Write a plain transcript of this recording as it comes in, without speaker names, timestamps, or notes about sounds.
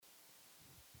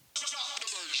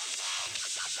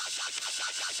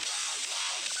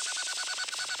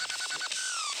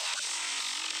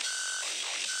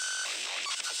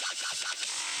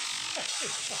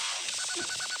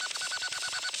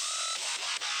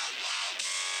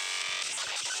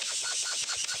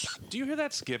Do you hear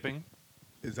that skipping?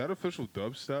 Is that official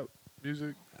dubstep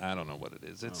music? I don't know what it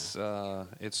is. It's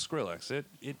Skrillex.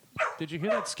 It. Did you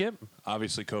hear that skip?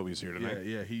 Obviously, Kobe's here tonight.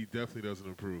 Yeah, he definitely doesn't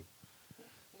approve.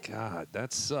 God,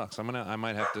 that sucks. I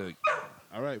might have to.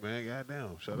 All right, man.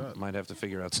 Goddamn, shut up. Might have to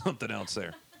figure out something else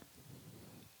there.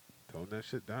 Tone that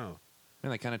shit down.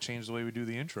 Man, that kind of changed the way we do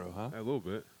the intro, huh? A little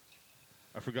bit.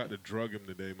 I forgot to drug him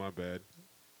today. My bad.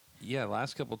 Yeah,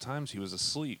 last couple times he was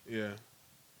asleep. Yeah,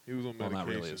 he was on Well, medication. not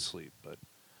really asleep, but.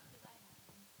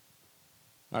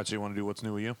 All right, so you want to do what's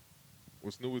new with you?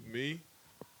 What's new with me?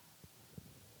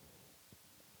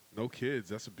 No kids.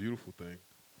 That's a beautiful thing.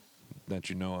 That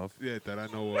you know of? Yeah, that I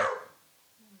know of.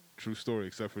 True story,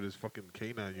 except for this fucking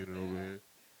canine unit over here.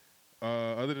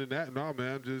 Other than that, nah,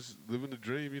 man, I'm just living the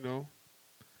dream, you know.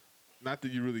 Not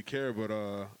that you really care, but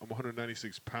I'm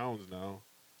 196 pounds now.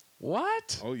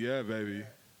 What? Oh, yeah, baby.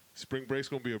 Spring break's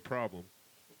going to be a problem.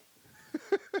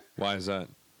 Why is that?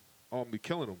 Oh, I'm going to be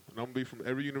killing them. And I'm going to be from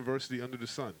every university under the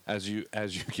sun. As you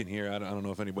can hear, I don't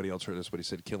know if anybody else heard this, but he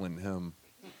said killing him.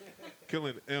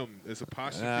 Killing M. It's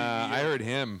apostrophe. I heard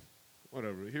him.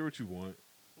 Whatever. Hear what you want.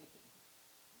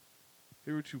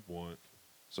 Hear what you want.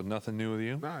 So nothing new with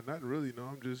you? Nah, not really. No,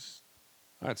 I'm just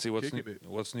All right, see what's new, kicking it.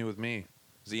 what's new with me.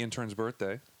 It's the intern's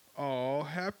birthday. Oh,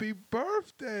 happy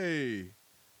birthday.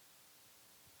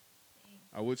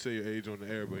 I would say your age on the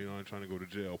air, but you know I'm trying to go to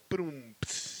jail. Boom.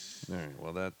 All right,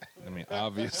 well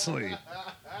obviously.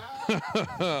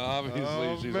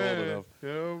 Obviously she's old enough.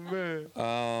 Oh, man.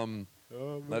 Oh, man.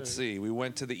 Let's see. We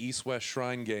went to the East-West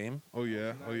Shrine game Oh,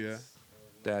 yeah. Oh, yeah.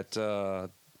 that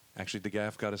actually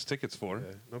DeGaff got us tickets for.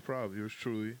 Yeah, no problem. Yours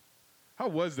truly. How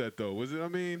was that, though? Was it, I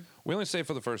mean, We only stayed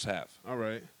for the first half. all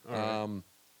right. All right.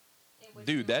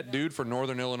 Dude, that dude for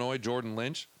Northern Illinois, Jordan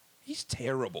Lynch, he's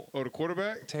terrible. Oh, the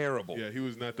quarterback? Terrible. Yeah, he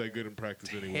was not that good in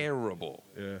practice anyway. Terrible.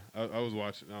 Yeah, I was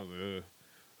watching. I was like, ugh.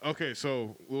 Okay,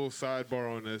 so little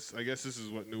sidebar on this. I guess this is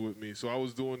what new with me. So I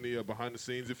was doing the behind the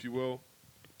scenes, if you will,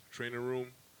 training room,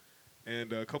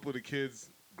 and a couple of the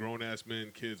kids, grown ass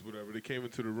men, kids, whatever, they came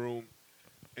into the room,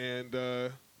 and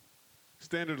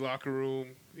standard locker room,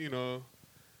 you know,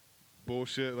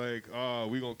 bullshit like, oh,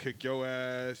 we gonna kick your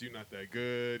ass, you not that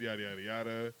good, yada yada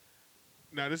yada.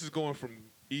 Now this is going from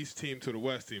East team to the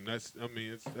West team. That's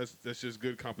that's just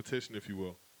good competition, if you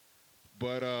will.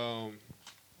 But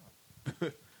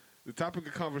the topic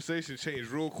of conversation changed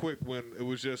real quick when it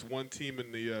was just one team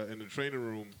in the training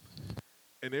room,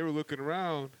 and they were looking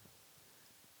around,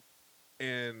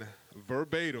 and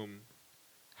verbatim,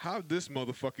 how'd this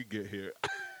motherfucker get here?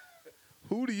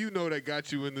 Who do you know that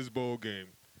got you in this bowl game?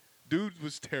 Dude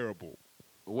was terrible.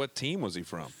 What team was he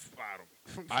from?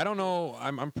 I I don't know.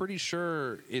 I'm pretty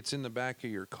sure it's in the back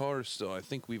of your car still. I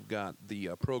think we've got the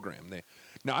program.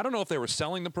 Now, I don't know if they were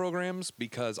selling the programs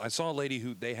because I saw a lady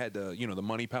who they had the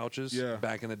money pouches. Yeah.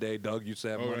 Back in the day, Doug used to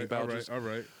have money pouches. All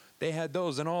right. They had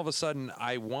those, and all of a sudden,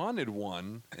 I wanted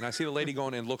one, and I see the lady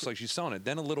going, and it looks like she's selling it.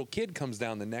 Then a little kid comes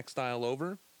down the next aisle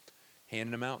over,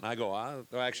 handing them out, and I go,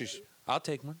 I'll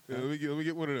take one. Yeah, let me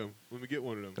get one of them. Let me get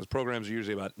one of them. Those programs are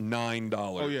usually about $9.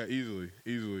 Oh yeah,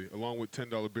 easily, along with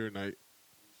 $10 beer night.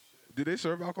 Did they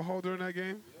serve alcohol during that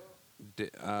game?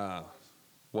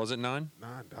 Was it $9?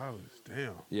 $9.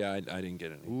 Damn. Yeah, I didn't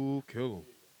get any. Ooh, kill them.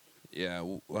 Yeah,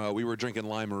 we were drinking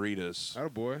Lime-A-Ritas.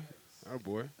 Attaboy.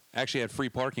 Actually had free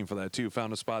parking for that, too.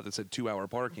 Found a spot that said 2-hour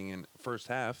parking in first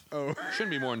half. Oh.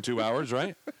 Shouldn't be more than 2 hours,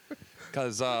 right?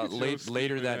 Because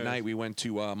later that ass. night, we went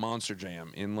to Monster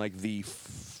Jam in, like, the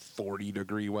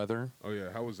 40-degree weather. Oh,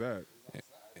 yeah. How was that?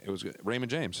 It was good. Raymond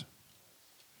James.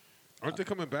 Aren't they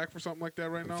coming back for something like that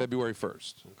right now? February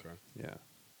 1st. Okay. Yeah.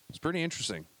 It's pretty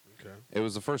interesting. Okay. It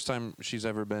was the first time she's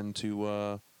ever been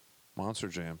to Monster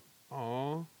Jam.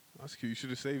 Aw, that's cute. You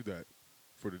should have saved that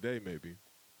for today, maybe.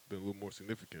 Been a little more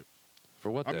significant.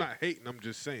 For what day? I'm not hating. I'm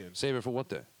just saying. Save it for what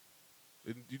day?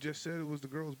 You just said it was the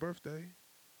girl's birthday,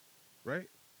 right?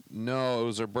 No, it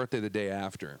was her birthday the day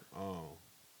after. Oh.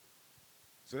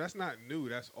 So that's not new.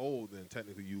 That's old then,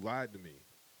 technically. You lied to me.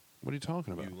 What are you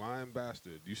talking about? You lying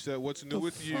bastard. You said what's new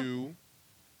with you,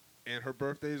 and her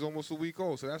birthday is almost a week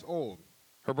old, so that's old.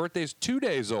 Her birthday's 2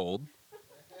 days old.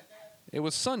 It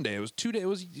was Sunday. It was 2 days. It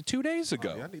was 2 days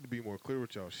ago. Y'all need to be more clear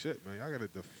with y'all shit, man. Y'all gotta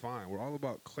define. We're all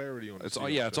about clarity on this.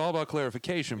 It's all about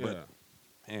clarification. Yeah. But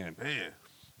man, Man.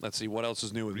 let's see what else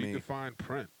is new with me. Redefine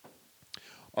print.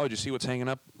 Oh, did you see what's hanging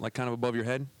up like kind of above your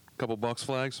head? A couple Bucks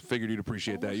flags. Figured you'd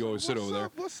appreciate that. You always sit over there.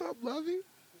 What's up, Lovey?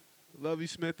 Lovey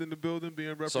Smith in the building being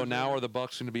represented. So now are the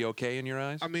Bucks going to be okay in your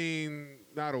eyes? I mean,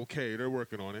 not okay. They're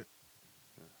working on it.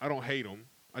 I don't hate them.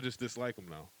 I just dislike them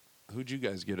now. Who'd you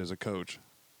guys get as a coach?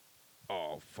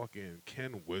 Oh, fucking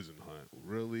Ken Wisenhunt.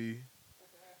 Really?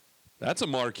 That's a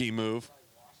marquee move.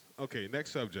 Okay,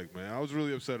 next subject, man. I was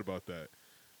really upset about that.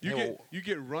 Hey, You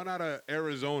get run out of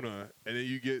Arizona, and then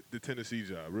you get the Tennessee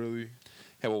job. Really?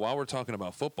 Hey, well, while we're talking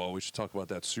about football, we should talk about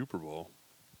that Super Bowl.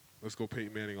 Let's go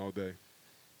Peyton Manning all day.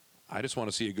 I just want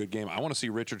to see a good game. I want to see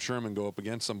Richard Sherman go up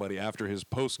against somebody after his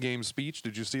post-game speech.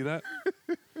 Did you see that?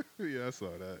 Yeah, I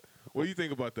saw that. What do you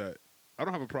think about that? I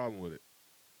don't have a problem with it.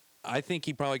 I think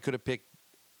he probably could have picked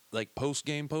like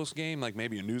post-game, like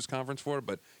maybe a news conference for it,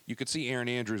 but you could see Erin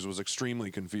Andrews was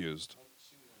extremely confused.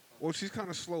 Well, she's kind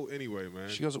of slow anyway, man.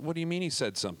 She goes, "What do you mean he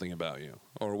said something about you?"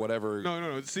 Or whatever.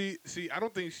 No. See, I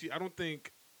don't think she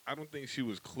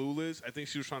was clueless. I think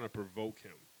she was trying to provoke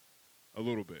him a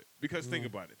little bit. Because think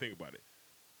about it.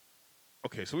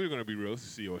 Okay, so we're gonna be real.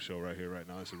 It's a CEO show right here, right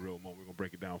now. It's a real moment. We're gonna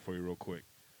break it down for you real quick.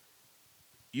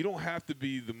 You don't have to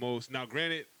be the most. Now,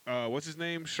 granted, what's his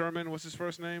name? Sherman. What's his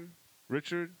first name?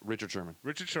 Richard Sherman.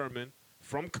 Richard Sherman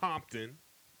from Compton,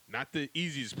 not the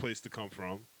easiest place to come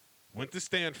from. Went to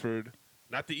Stanford,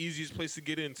 not the easiest place to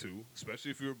get into,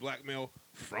 especially if you're a black male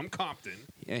from Compton.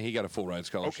 Yeah, he got a full ride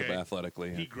scholarship Okay.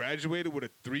 athletically. He graduated with a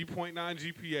 3.9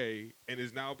 GPA and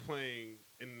is now playing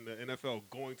in the NFL,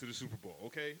 going to the Super Bowl.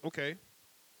 Okay.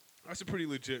 That's a pretty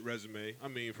legit resume. I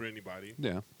mean, for anybody.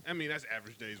 Yeah. I mean, that's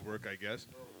average day's work, I guess.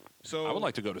 So I would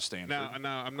like to go to Stanford.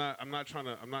 Now, I'm not trying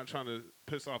to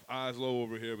piss off Eyes Low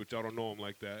over here, but y'all don't know him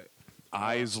like that.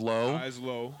 Eyes low. Eyes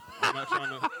Low.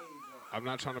 I'm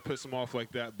not trying to piss him off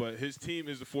like that, but his team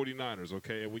is the 49ers,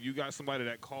 okay? And when you got somebody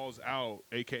that calls out,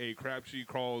 a.k.a. Crabtree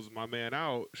calls my man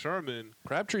out, Sherman.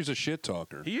 Crabtree's a shit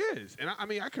talker. He is. And, I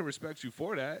mean, I can respect you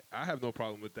for that. I have no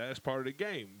problem with that. It's part of the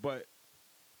game. But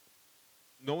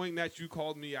knowing that you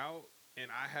called me out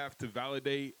and I have to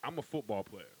validate, I'm a football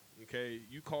player, okay?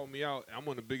 You called me out. I'm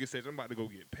on the biggest stage. I'm about to go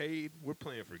get paid. We're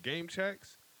playing for game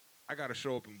checks. I got to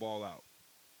show up and ball out.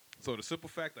 So the simple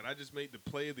fact that I just made the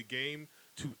play of the game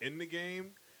to end the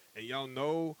game, and y'all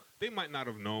know, they might not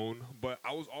have known, but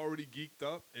I was already geeked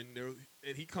up, and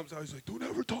he comes out, he's like, "Don't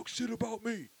ever talk shit about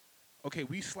me." Okay,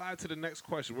 we slide to the next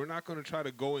question. We're not going to try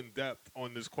to go in depth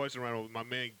on this question right now with my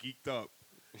man geeked up.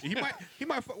 He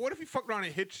might. What if he fucked around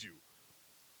and hit you?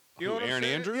 You know what Aaron I'm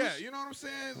saying? Andrews? Yeah, you know what I'm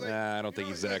saying? Like, Nah, I don't think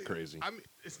know, he's that like, crazy. I mean,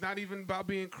 it's not even about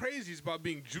being crazy. It's about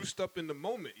being juiced up in the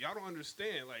moment. Y'all don't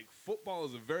understand. Like, football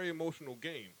is a very emotional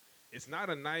game. It's not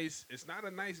a nice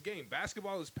game.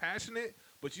 Basketball is passionate,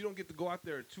 but you don't get to go out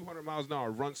there at 200 miles an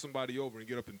hour, run somebody over, and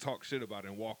get up and talk shit about it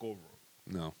and walk over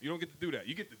them. No. You don't get to do that.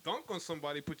 You get to dunk on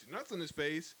somebody, put your nuts on his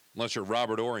face. Unless you're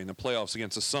Robert Ory in the playoffs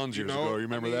against the Suns years ago. You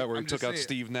remember that where he took out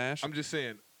Steve Nash? I'm just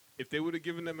saying, if they would have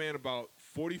given that man about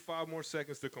 45 more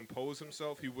seconds to compose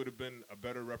himself, he would have been a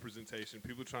better representation.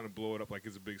 People trying to blow it up like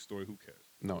it's a big story. Who cares?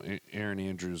 No, Aaron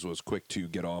Andrews was quick to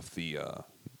get off the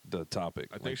topic.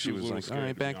 I think she was like, scared, all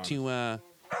right,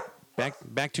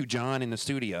 back to John in the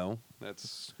studio.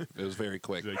 It was very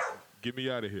quick. Like, get me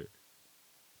out of here.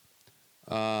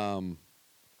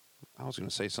 I was going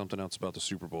to say something else about the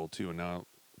Super Bowl too, and now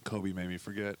Kobe made me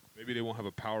forget. Maybe they won't have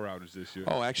a power outage this year.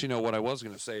 Oh, actually, no. What I was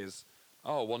going to say is,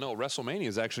 WrestleMania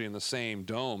is actually in the same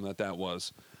dome that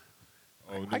was.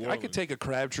 Oh, I could take a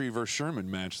Crabtree versus Sherman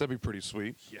match. That'd be pretty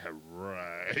sweet. Yeah,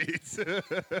 right.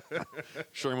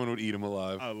 Sherman would eat him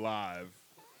alive. Alive.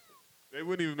 They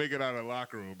wouldn't even make it out of the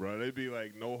locker room, bro. They'd be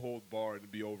like no hold bar and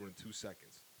it'd be over in 2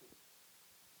 seconds.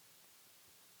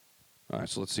 All right,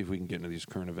 so let's see if we can get into these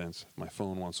current events. My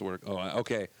phone wants to work. Oh,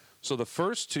 okay. So the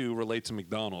first two relate to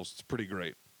McDonald's. It's pretty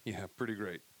great. Yeah, pretty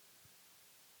great.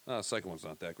 The second one's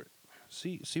not that great.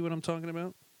 See what I'm talking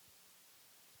about?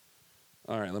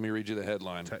 All right, let me read you the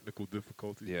headline. Technical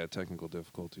difficulties. Yeah, technical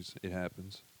difficulties. It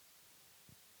happens.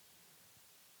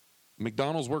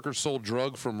 McDonald's worker sold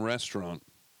drug from restaurant.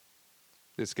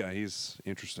 This guy, he's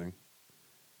interesting.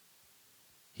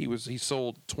 He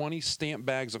sold 20 stamp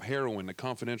bags of heroin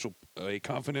to a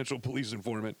confidential police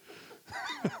informant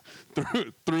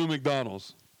through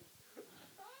McDonald's.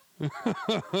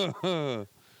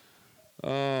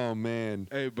 Oh man.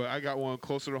 Hey, but I got one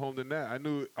closer to home than that. I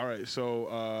knew. All right,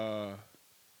 so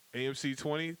AMC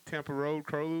 20, Tampa Road,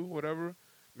 Curlew, whatever.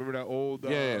 Remember that old the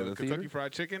Kentucky theater?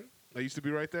 Fried Chicken that used to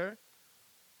be right there?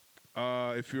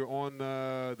 If you're on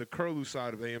the Curlew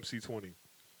side of AMC 20.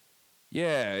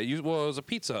 Yeah, it was a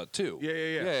Pizza Hut too.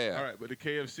 Yeah. All right, but the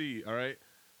KFC, all right?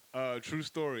 True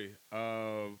story.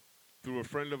 Through a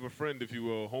friend of a friend, if you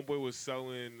will, homeboy was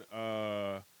selling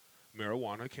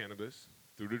marijuana, cannabis,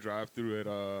 through the drive-through at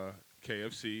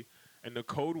KFC. and the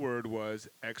code word was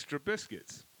extra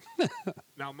biscuits.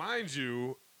 Now, mind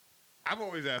you, I've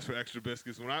always asked for extra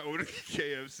biscuits when I order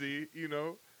KFC, you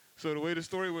know. So the way the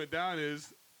story went down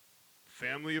is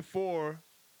family of 4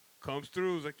 comes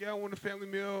through. It's like, yeah, I want a family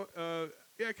meal.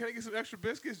 Yeah, can I get some extra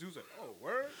biscuits? Dude's like, oh,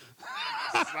 word?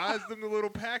 Slides them the little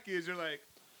package. You're like,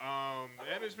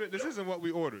 management, this isn't what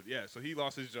we ordered. Yeah, so he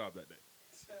lost his job that day.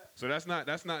 So that's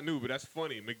not new, but that's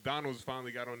funny. McDonald's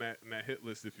finally got on that hit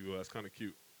list, if you will. That's kind of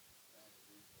cute.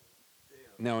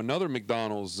 Now another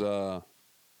McDonald's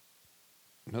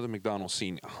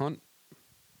scene. Hunt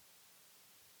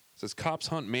says cops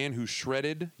hunt man who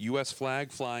shredded U.S.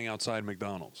 flag flying outside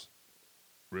McDonald's.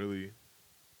 Really?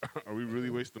 Are we really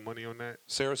wasting money on that?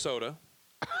 Sarasota.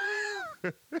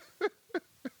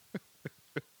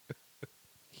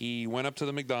 He went up to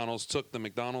the McDonald's, took the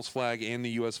McDonald's flag and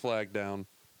the U.S. flag down,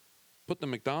 put the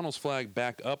McDonald's flag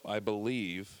back up, I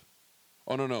believe.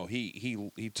 Oh, no.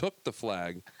 He took the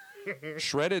flag,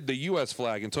 shredded the U.S.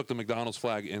 flag, and took the McDonald's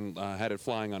flag and had it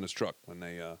flying on his truck when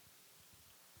they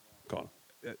caught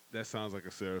him. That sounds like a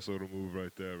Sarasota move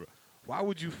right there. Bro. Why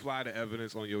would you fly the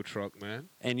evidence on your truck, man?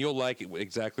 And you'll like it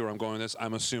exactly where I'm going with this.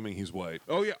 I'm assuming he's white.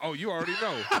 Oh, yeah. Oh, you already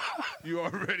know. You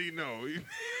already know.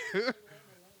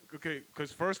 Okay,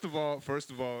 because first of all,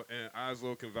 and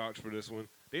Oslo can vouch for this one,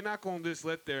 they're not going to just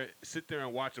sit there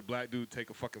and watch a black dude take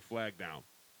a fucking flag down.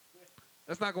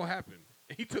 That's not going to happen.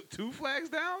 He took 2 flags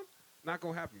down? Not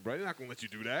going to happen, bro. They're not going to let you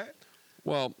do that.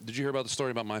 Well, did you hear about the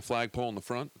story about my flagpole in the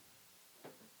front?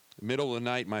 Middle of the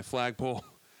night, my flagpole,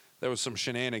 there was some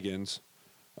shenanigans.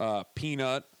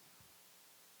 Peanut,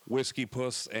 Whiskey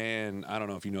Puss, and I don't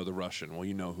know if you know the Russian. Well,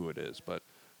 you know who it is. But,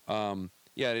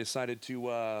 yeah, I decided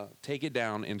to take it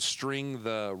down and string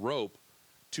the rope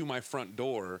to my front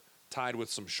door tied with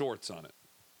some shorts on it.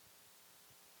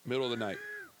 Middle of the night.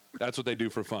 That's what they do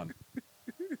for fun.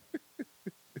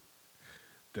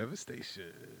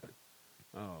 Devastation.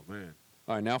 Oh, man.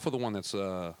 All right, now for the one that's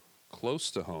close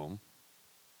to home.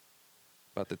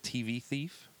 About the TV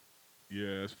thief.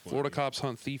 Yeah, that's funny. Florida cops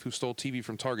hunt thief who stole TV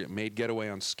from Target, made getaway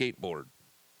on skateboard.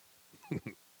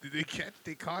 Did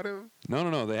they caught him?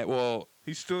 No.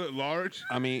 He's still at large?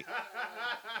 I mean,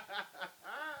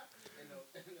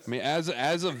 as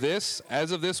of this,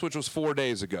 which was 4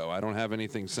 days ago, I don't have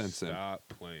anything since then. Stop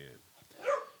playing.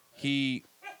 He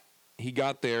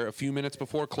got there a few minutes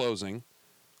before closing,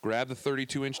 grabbed the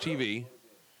 32-inch TV,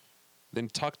 then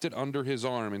tucked it under his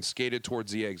arm and skated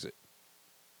towards the exit.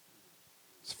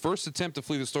 His first attempt to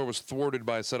flee the store was thwarted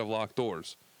by a set of locked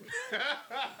doors.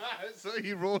 So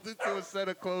he rolled into a set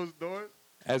of closed doors?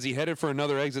 As he headed for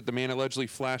another exit, the man allegedly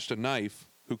flashed a knife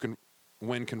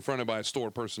when confronted by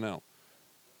store personnel.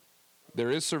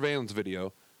 There is surveillance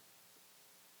video.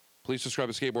 Police describe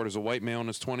a skateboarder as a white male in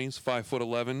his 20s,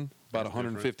 5'11", about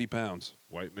 150 pounds.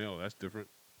 White male, that's different.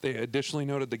 They additionally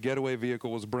noted the getaway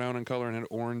vehicle was brown in color and had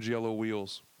orange-yellow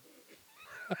wheels.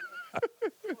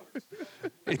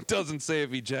 It doesn't say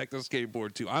if he jacked the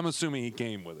skateboard, too. I'm assuming he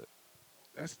came with it.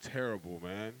 That's terrible,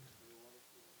 man.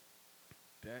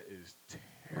 That is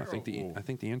terrible. I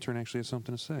think the intern actually has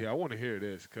something to say. Yeah, I want to hear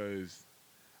this because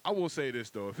I will say this,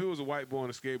 though. If it was a white boy on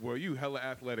a skateboard, you hella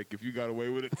athletic if you got away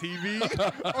with a TV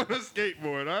on a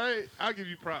skateboard, all right? I'll give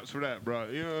you props for that, bro.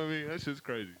 You know what I mean? That's just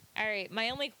crazy. All right, my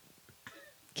only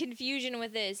confusion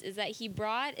with this is that he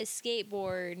brought a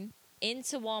skateboard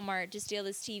into Walmart to steal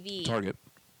this TV. Target.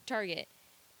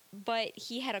 But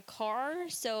he had a car,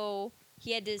 so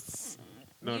he had to...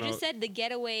 You just said the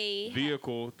getaway...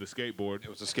 Vehicle, the skateboard. It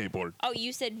was a skateboard. Oh,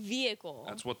 you said vehicle.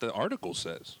 That's what the article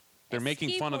says. They're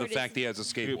making fun of the fact he has a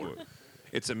skateboard.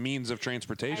 It's a means of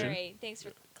transportation. All right, thanks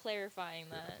for clarifying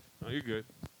that. Oh, you're good.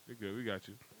 You're good. We got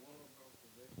you.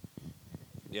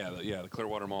 Yeah, the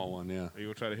Clearwater Mall one, yeah. Are you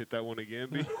going to try to hit that one again,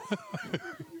 B?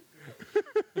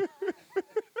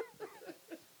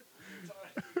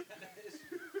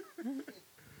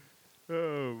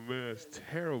 Oh, man, it's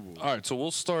terrible. All right, so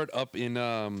we'll start up in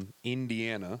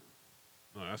Indiana.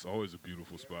 Oh, that's always a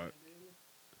beautiful spot.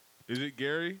 Is it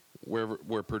Gary?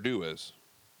 Where Purdue is.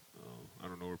 Oh, I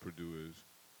don't know where Purdue is.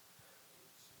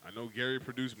 I know Gary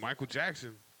produced Michael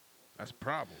Jackson. That's a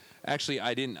problem. Actually,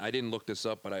 I didn't look this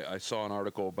up, but I saw an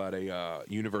article about a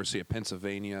University of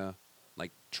Pennsylvania,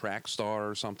 like track star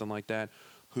or something like that,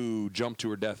 who jumped to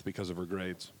her death because of her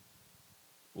grades.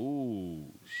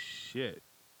 Ooh, shit.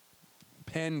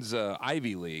 Penn's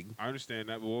Ivy League. I understand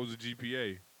that, but what was the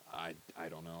GPA? I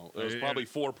don't know. It was probably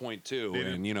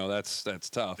 4.2, and you know that's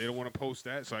tough. They don't want to post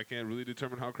that, so I can't really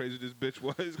determine how crazy this bitch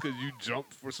was because you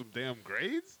jumped for some damn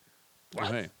grades. What?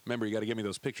 Well, hey, remember you got to get me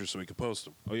those pictures so we can post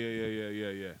them. Oh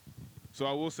yeah. So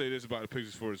I will say this about the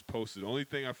pictures for his posted. The only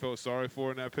thing I felt sorry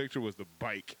for in that picture was the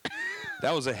bike.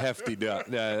 That was a hefty duck.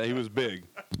 Yeah, he was big.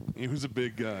 He was a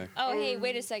big guy. Oh, hey,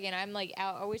 wait a second. I'm like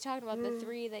out. Are we talking about the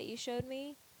 3 that you showed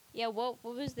me? Yeah. What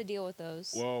was the deal with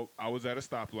those? Well, I was at a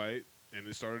stoplight and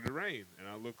it started to rain, and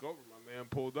I look over. My man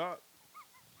pulled up.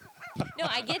 No,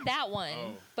 I get that one,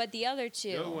 Oh. but the other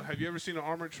 2. The other one, have you ever seen an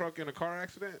armored truck in a car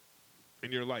accident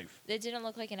in your life? It didn't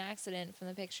look like an accident from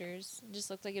the pictures. It just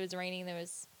looked like it was raining. There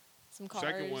was some cars.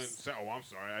 Second one, oh, I'm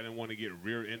sorry. I didn't want to get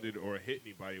rear-ended or hit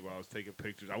anybody while I was taking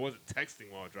pictures. I wasn't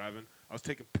texting while driving. I was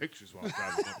taking pictures while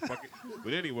driving, motherfucker.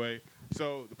 But anyway,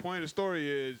 so the point of the story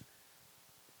is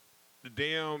the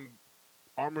damn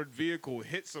armored vehicle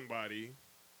hit somebody,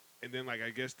 and then, like, I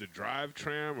guess the drive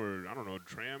tram or, I don't know,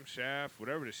 tram shaft,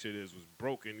 whatever the shit is, was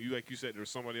broken. Like you said, there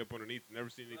was somebody up underneath. Never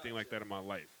seen anything like that in my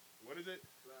life. What is it?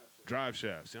 Drive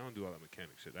shaft. See, I don't do all that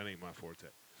mechanic shit. That ain't my forte.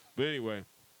 But anyway,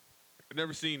 I've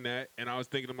never seen that, and I was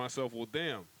thinking to myself, well,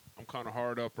 damn, I'm kind of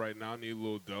hard up right now. I need a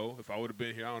little dough. If I would have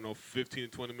been here, I don't know, 15 to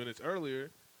 20 minutes earlier,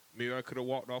 maybe I could have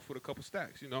walked off with a couple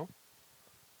stacks, you know?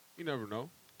 You never know.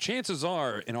 Chances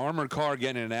are an armored car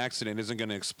getting in an accident isn't going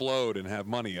to explode and have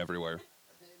money everywhere.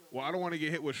 Well, I don't want to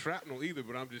get hit with shrapnel either,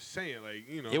 but I'm just saying, like,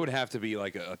 you know. It would have to be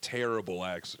like a terrible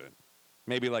accident.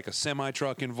 Maybe like a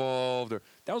semi-truck involved, or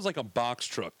that was like a box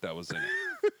truck that was in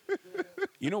it.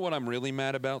 You know what I'm really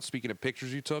mad about, speaking of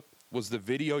pictures you took, was the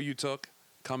video you took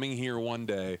coming here one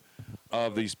day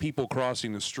of these people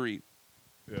crossing the street.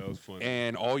 Yeah, it was funny.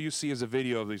 And all you see is a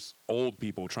video of these old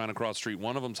people trying to cross the street.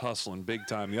 One of them's hustling big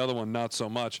time, the other one not so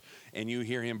much, and you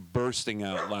hear him bursting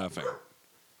out laughing.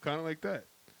 Kind of like that.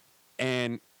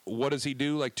 And what does he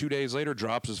do? Like 2 days later,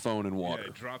 drops his phone in water. Yeah,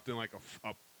 it dropped in like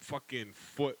a fucking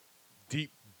foot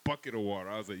deep bucket of water.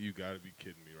 I was like, you got to be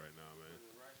kidding me right now, man.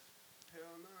 Hell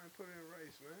no, I ain't put it in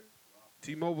rice, man.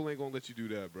 T-Mobile ain't going to let you do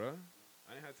that, bro.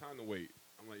 I ain't had time to wait.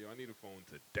 I'm like, yo, I need a phone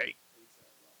today.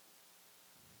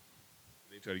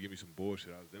 They tried to give me some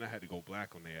bullshit. Then I had to go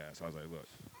black on their ass. I was like,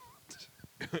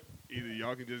 look, either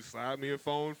y'all can just slide me a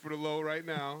phone for the low right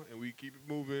now and we keep it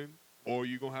moving, or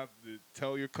you're going to have to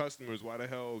tell your customers why the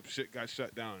hell shit got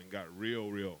shut down and got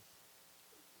real.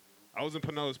 I was in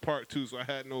Pinellas Park, too, so I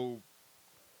had no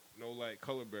like,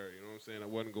 color barrier, you know what I'm saying? I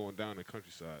wasn't going down the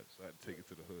countryside, so I had to take it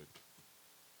to the hood.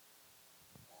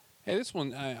 Hey, this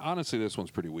one, honestly, this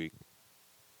one's pretty weak.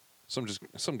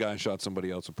 Some guy shot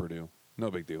somebody else at Purdue.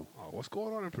 No big deal. Oh, what's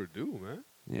going on in Purdue, man?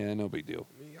 Yeah, no big deal.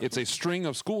 It's a string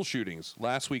of school shootings.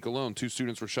 Last week alone, 2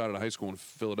 students were shot at a high school in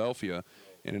Philadelphia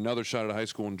and another shot at a high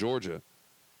school in Georgia.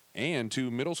 And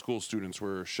 2 middle school students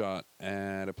were shot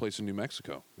at a place in New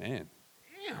Mexico. Man.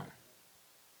 Damn.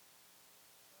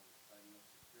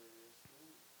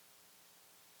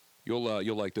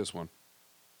 You'll like this one.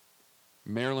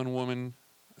 Maryland woman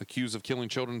accused of killing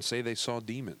children say they saw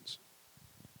demons.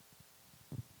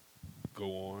 Go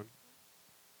on.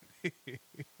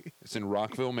 It's in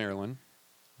Rockville, Maryland.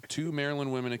 2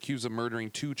 Maryland women accused of murdering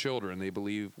 2 children they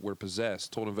believe were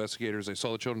possessed told investigators they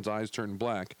saw the children's eyes turn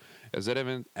black as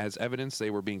evidence they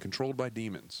were being controlled by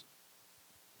demons.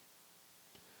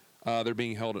 They're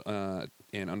being held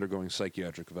and undergoing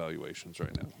psychiatric evaluations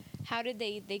right now. How did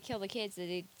they kill the kids? Did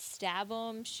they stab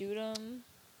them, shoot them?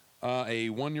 A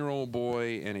 1-year-old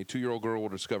boy and a 2-year-old girl were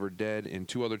discovered dead, and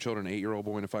 2 other children, an 8-year-old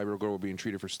boy and a 5-year-old girl, were being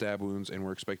treated for stab wounds and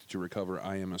were expected to recover.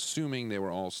 I am assuming they were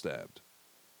all stabbed.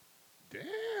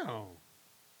 Damn.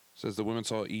 Says the women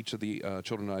saw each of the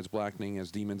children's eyes blackening as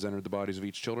demons entered the bodies of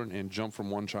each children and jumped from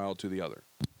one child to the other.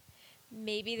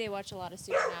 Maybe they watch a lot of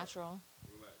Supernatural.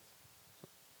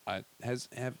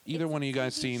 Have either It's one a of you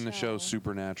guys TV seen the show show.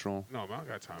 Supernatural? No, man, I don't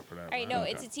got time for that. All right, man. no,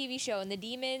 it's a TV show, and the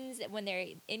demons, when they're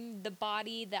in the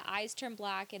body, the eyes turn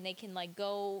black, and they can like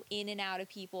go in and out of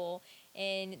people.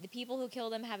 And the people who kill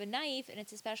them have a knife, and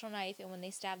it's a special knife. And when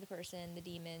they stab the person, the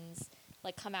demons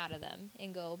like come out of them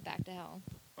and go back to hell.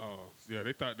 Oh, yeah,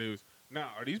 they thought they was.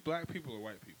 Now, are these black people or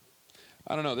white people?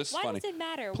 I don't know. This is Why funny. does it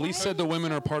matter? Police Why said the is it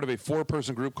women so- are part of a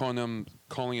 4-person group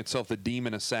calling itself the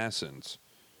Demon Assassins.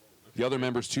 The other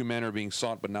members, 2 men, are being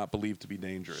sought but not believed to be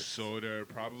dangerous. So they're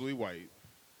probably white.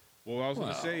 Well, what I was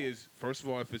going to say is, first of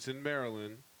all, if it's in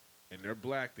Maryland and they're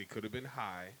black, they could have been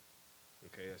high.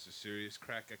 Okay, that's a serious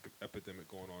crack epidemic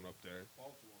going on up there.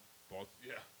 Baltimore.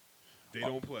 Yeah. They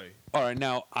don't play. All right,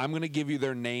 now I'm going to give you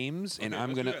their names, and Okay, I'm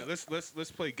let's going do to. that.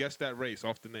 Let's play guess that race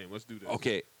off the name. Let's do this.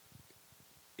 Okay,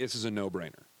 this is a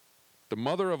no-brainer. The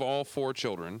mother of all 4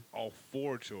 children. All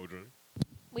 4 children.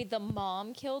 Wait, the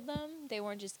mom killed them? They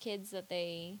weren't just kids that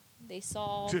they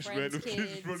saw. Just friends' random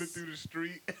kids. kids running through the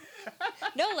street.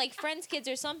 No, like friends' kids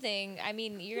or something. I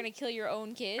mean, you're gonna kill your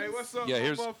own kids. Hey, what's up, Yeah,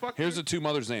 motherfucker? here's the 2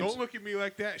 mothers' names. Don't look at me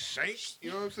like that, Shank.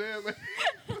 You know what I'm saying?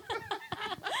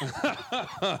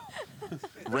 Like,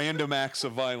 Random acts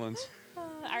of violence.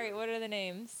 All right, what are the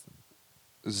names?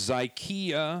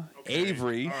 Zykia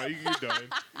Avery All right, you're done.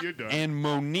 You're done. and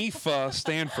Monifa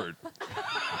Stanford.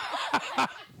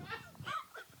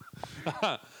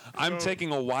 I'm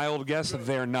taking a wild guess that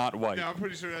they're not white. Yeah, I'm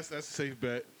pretty sure that's a safe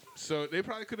bet. So they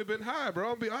probably could have been high, bro.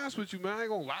 I'll be honest with you, man. I ain't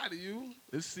gonna lie to you.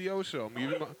 It's CO show.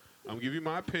 I'm giving you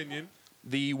my opinion.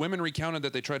 The women recounted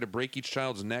that they tried to break each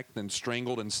child's neck, then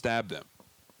strangled and stabbed them.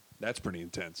 That's pretty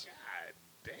intense.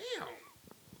 God damn.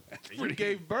 You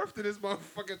gave birth to this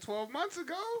motherfucker 12 months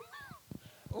ago?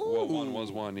 Ooh. Well, one was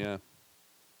one, yeah.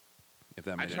 If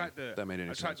that I made tried any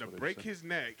sense. to what I just break said. his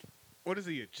neck. What is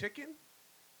he, a chicken?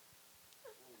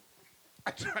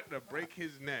 I tried to break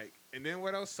his neck. And then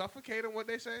what else? Suffocate him, what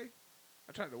they say?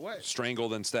 I tried to what? Strangle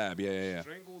then stab. Yeah.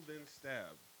 Strangle, then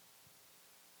stab.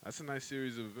 That's a nice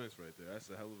series of events right there. That's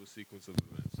a hell of a sequence of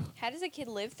events. How does a kid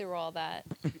live through all that?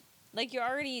 Like, you're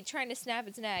already trying to snap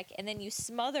its neck, and then you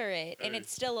smother it, and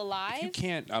it's still alive? You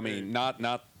can't. I mean, not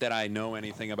that I know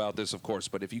anything about this, of course,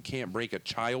 but if you can't break a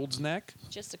child's neck,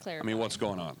 Just to clarify. I mean, what's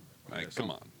going on? Like, Yeah, so-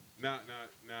 come on. Now,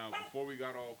 before we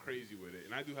got all crazy with it,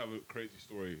 and I do have a crazy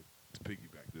story to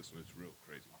piggyback this one. It's real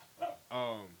crazy.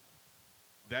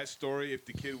 That story, if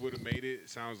the kid would have made it,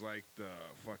 sounds like the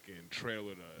fucking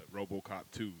trailer to RoboCop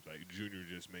 2. Like, Junior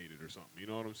just made it or something. You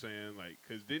know what I'm saying? Like,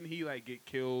 because didn't he, like, get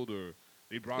killed or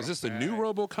they brought Is him this the back? new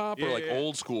RoboCop or Yeah, like yeah.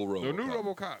 old school RoboCop? The new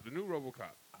RoboCop. The new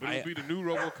RoboCop. But it'll be the new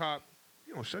RoboCop.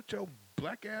 You know, shut your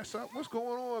black ass up. What's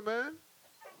going on, man?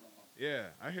 Yeah,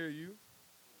 I hear you.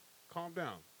 Calm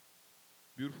down.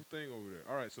 Beautiful thing over there.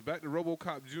 All right, so back to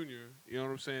RoboCop Jr. You know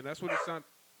what I'm saying? That's what it sounded.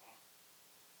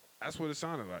 That's what it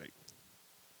sounded like.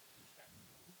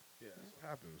 Yeah, that's what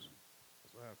happens.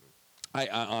 That's what happens.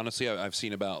 I honestly, I've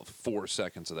seen about 4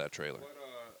 seconds of that trailer. But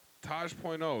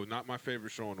Taj.0, not my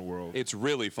favorite show in the world. It's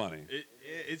really funny.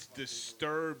 It's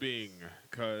disturbing,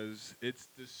 cause it's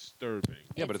disturbing.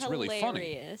 Yeah, but it's really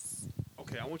funny. hilarious.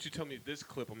 Okay, I want you to tell me this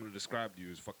clip I'm going to describe to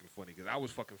you is fucking funny because I was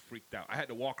fucking freaked out. I had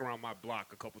to walk around my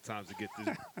block a couple times to get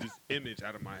this image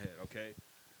out of my head, okay?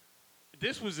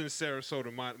 This was in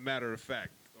Sarasota, matter of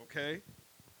fact, okay?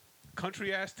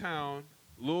 Country-ass town,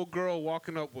 little girl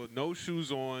walking up with no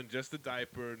shoes on, just a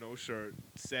diaper, no shirt,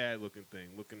 sad-looking thing,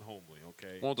 looking homely,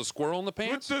 okay? Want the squirrel in the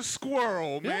pants? With the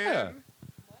squirrel, man. Yeah.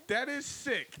 That is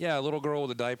sick. Yeah, a little girl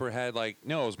with a diaper had like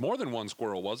it was more than one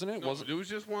squirrel, wasn't it? No, Wasn't it was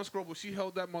just one squirrel, but she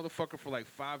held that motherfucker for like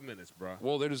 5 minutes, bro.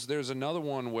 Well, there's another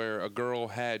one where a girl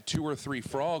had 2 or 3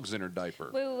 frogs in her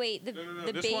diaper. Wait. The No.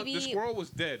 the baby. The squirrel was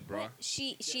dead, bro. What?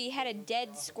 She had a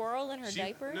dead squirrel in her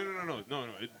diaper? No.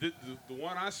 The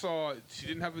one I saw, she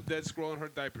didn't have a dead squirrel in her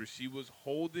diaper. She was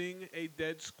holding a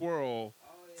dead squirrel,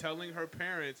 telling her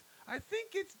parents, "I think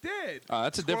it's dead."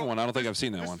 That's a different one. I don't think I've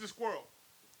seen that This one. is the squirrel.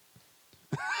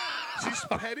 She's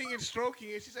petting and stroking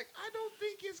it. She's like, "I don't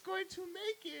think it's going to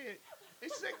make it." And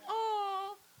she's like,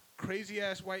 "Oh." Crazy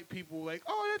ass white people like,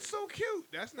 "Oh, that's so cute."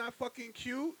 That's not fucking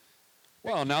cute.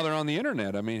 Well, now they're on the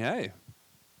internet. I mean, hey.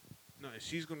 No,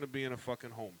 she's going to be in a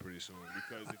fucking home pretty soon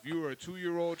because if you were a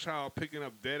 2-year-old child picking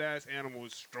up dead ass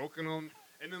animals, stroking them,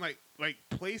 and then like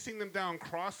placing them down,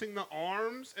 crossing the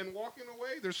arms and walking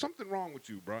away, there's something wrong with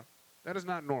you, bruh. That is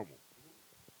not normal.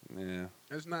 Yeah.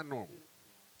 That's not normal.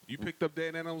 You picked up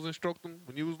dead animals and stroked them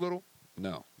when you was little?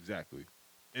 No. Exactly.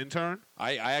 Intern?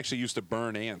 I actually used to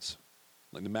burn ants.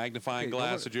 Like the magnifying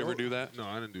glass. Did you ever do that? No,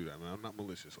 I didn't do that, man. I'm not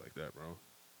malicious like that, bro.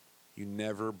 You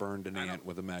never burned an ant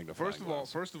with a magnifying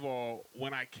glass. First of all,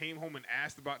 when I came home and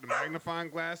asked about the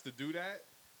magnifying glass to do that,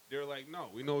 they're like, "No,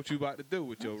 we know what you about to do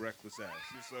with your reckless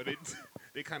ass." So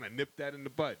they kind of nipped that in the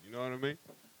bud. You know what I mean?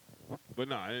 But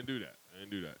no, I didn't do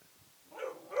that.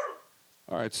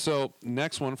 All right, so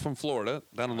next one from Florida,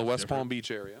 down in the West different. Palm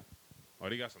Beach area. Oh,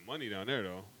 they got some money down there,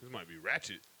 though. This might be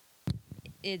ratchet.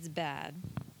 It's bad.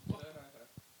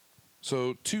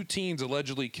 So 2 teens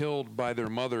allegedly killed by their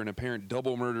mother in apparent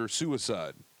double murder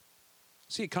suicide.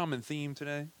 See a common theme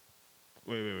today?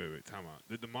 Wait. Time out.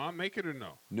 Did the mom make it or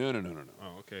no? No.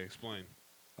 Oh, okay. Explain.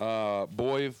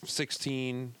 Boy,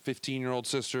 16, 15-year-old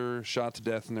sister shot to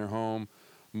death in their home.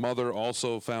 Mother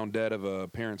also found dead of a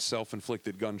parent's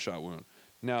self-inflicted gunshot wound.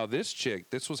 Now,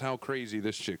 this was how crazy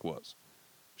this chick was.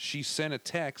 She sent a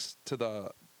text to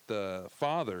the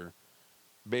father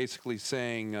basically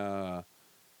saying,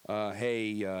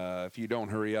 hey, if you don't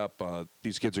hurry up,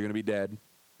 these kids are going to be dead.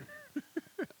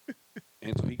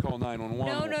 And so he called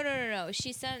 911. No.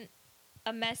 She sent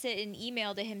a message, an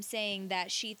email to him saying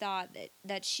that she thought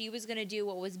that she was going to do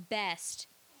what was best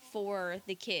for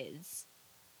the kids.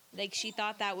 Like, she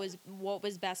thought that was what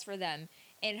was best for them.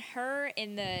 And her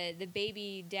and the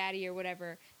baby daddy or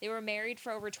whatever, they were married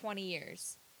for over 20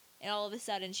 years. And all of a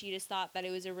sudden, she just thought that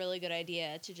it was a really good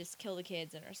idea to just kill the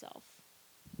kids and herself.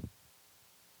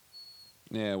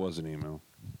 Yeah, it was an emo.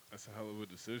 That's a hell of a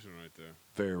decision right there.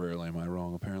 Very rarely am I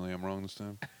wrong. Apparently, I'm wrong this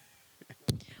time.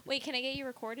 Wait, can I get you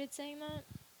recorded saying that?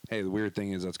 Hey, the weird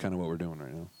thing is that's kind of what we're doing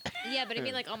right now. Yeah, but I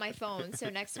mean like on my phone. So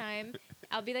next time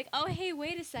I'll be like, oh hey,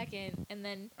 wait a second, and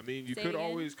then. I mean, you say could it again.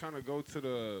 always kind of go to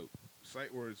the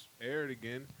site where it's aired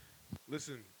again.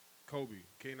 Listen, Kobe,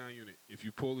 K9 unit, if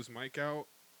you pull this mic out,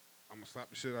 I'm going to slap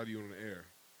the shit out of you on the air.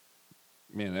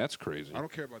 Man, that's crazy. I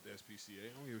don't care about the SPCA.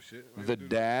 I don't give a shit. Like, The dude,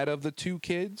 dad of the two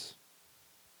kids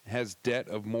has debt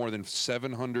of more than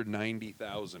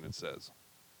 $790,000. It says.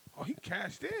 Oh, he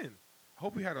cashed in. I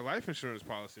hope he had a life insurance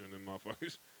policy on them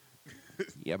motherfuckers.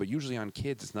 Yeah, but usually on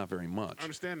kids, it's not very much. I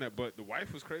understand that, but the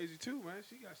wife was crazy too, man.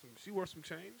 She worth some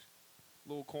change.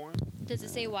 Little coin. Does it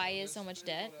say why he has so much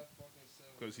debt?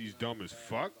 Because he's dumb as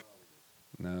fuck.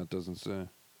 No, it doesn't say.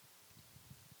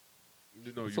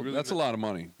 No, So that's a lot of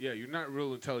money. Yeah, you're not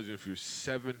real intelligent if you're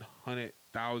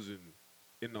 700,000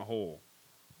 in the hole.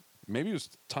 Maybe it was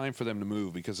time for them to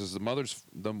move because as the mother's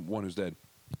the one who's dead.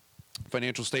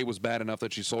 Financial state was bad enough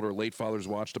that she sold her late father's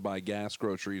watch to buy gas,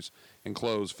 groceries, and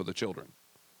clothes for the children.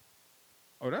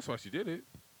 Oh, that's why she did it.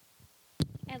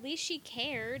 At least she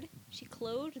cared. She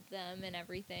clothed them and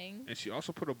everything. And she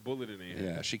also put a bullet in their head.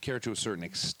 Yeah, she cared to a certain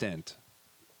extent.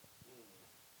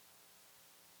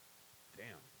 Damn.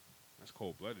 That's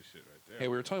cold-blooded shit right there. Hey,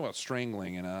 we were talking about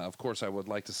strangling, and of course I would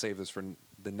like to save this for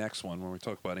the next one when we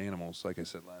talk about animals, like I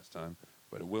said last time,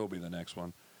 but it will be the next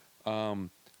one.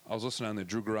 I was listening on the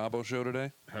Drew Garabo show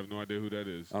today I have no idea who that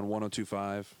is. on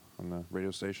 102.5 on the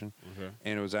radio station, Okay.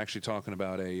 and it was actually talking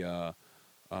about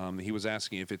he was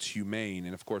asking if it's humane,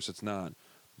 and of course it's not.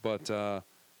 But there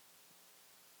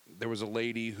was a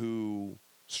lady who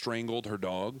strangled her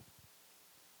dog.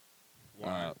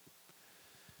 Why?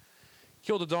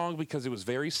 Killed a dog because it was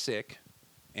very sick,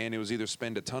 and it was either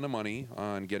spend a ton of money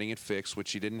on getting it fixed, which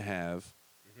she didn't have,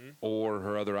 or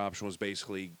her other option was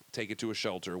basically take it to a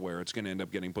shelter where it's going to end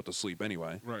up getting put to sleep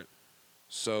anyway. Right.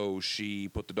 So she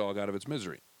put the dog out of its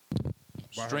misery. By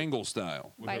her- Strangle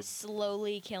style. With By her-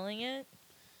 slowly killing it.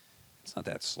 It's not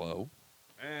that slow.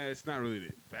 It's not really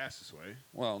the fastest way,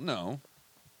 Well, no.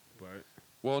 but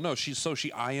Well, no, she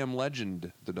I am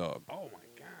legend the dog. oh my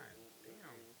god,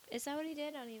 damn. Is that what he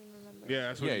did? I don't even remember. Yeah,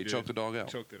 that's what Yeah, he he did. choked the dog out.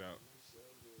 Choked it out.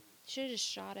 Should have just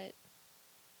shot it.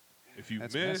 If you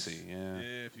That's miss, messy, yeah.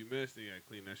 if you miss, then you gotta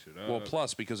clean that shit up. Well,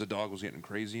 plus because the dog was getting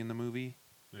crazy in the movie,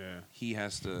 yeah. he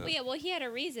has to. Well, yeah, well, he had a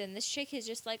reason. This chick is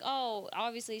just like, oh,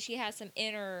 obviously she has some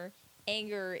inner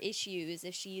anger issues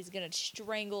if she's going to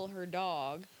strangle her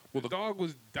dog. Well, the dog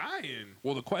was dying.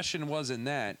 Well, the question was in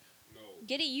that: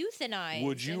 Get it euthanized.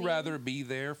 would you I mean, rather be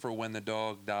there for when the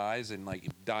dog dies and like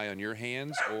die on your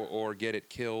hands, or get it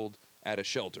killed at a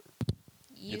shelter?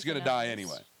 It's gonna die euthanized,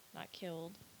 anyway. Not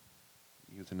killed.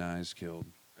 Euthanized, killed.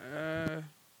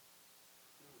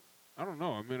 I don't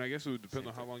know. I mean, I guess it would depend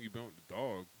on how long you've been with the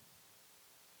dog.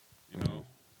 You know?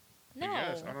 No. I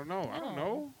guess. I don't know. I don't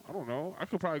know. I don't know. I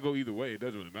could probably go either way. It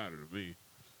doesn't really matter to me.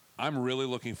 I'm really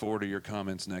looking forward to your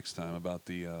comments next time about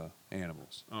the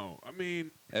animals. Oh, I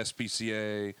mean,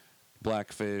 SPCA,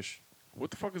 blackfish.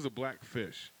 what the fuck is a black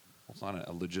fish? Well, it's not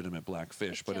a legitimate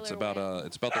blackfish, A but it's killer about whale.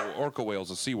 it's about the orca whales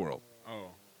of SeaWorld. Oh.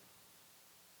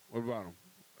 What about them?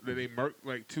 Did they murk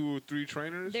like 2 or 3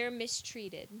 trainers? They're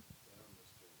mistreated.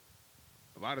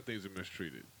 A lot of things are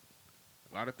mistreated.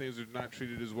 A lot of things are not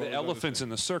treated as well. The as other elephants things. in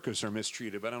the circus are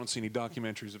mistreated, but I don't see any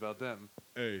documentaries about them.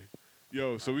 Hey,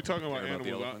 yo, so we talking about Care about the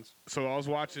animals. elephants? So I was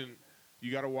watching.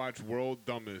 You got to watch World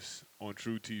Dumbest on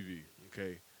True TV.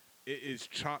 Okay, it is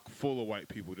chock full of white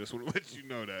people. Just want to let you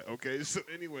know that. Okay, so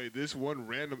anyway, this one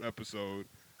random episode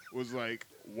was like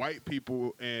white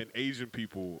people and Asian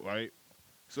people, right?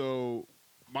 So,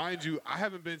 mind you, I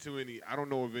haven't been to any. I don't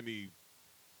know of any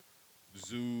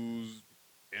zoos,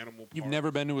 animal. You've parks.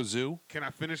 never been to a zoo? Can I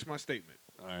finish my statement?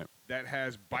 All right. That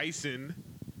has bison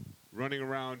running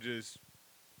around just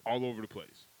all over the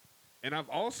place. And I've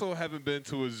also haven't been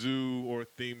to a zoo or a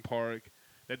theme park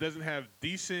that doesn't have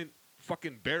decent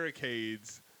fucking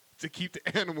barricades to keep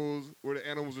the animals where the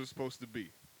animals are supposed to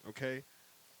be. Okay?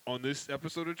 On this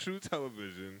episode of True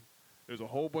Television, there's a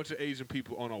whole bunch of Asian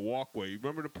people on a walkway. You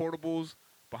remember the portables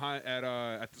behind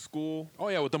at the school? Oh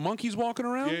yeah, with the monkeys walking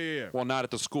around? Yeah. Well, not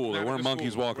at the school. Not There at weren't the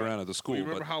monkeys school, walking right. around at the school. You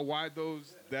remember but how wide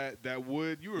those that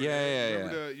wood? You were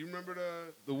Yeah. You remember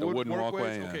the The wood wooden walkway,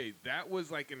 walkways? yeah. Okay, that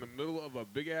was like in the middle of a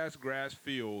big ass grass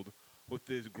field with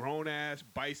this grown ass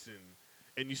bison,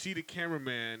 and you see the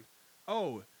cameraman.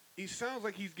 Oh, he sounds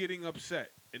like he's getting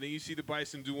upset, and then you see the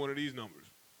bison do one of these numbers.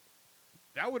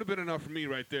 That would have been enough for me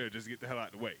right there, just to get the hell out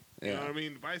of the way. You Yeah. know what I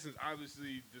mean? The bison's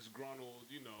obviously disgruntled.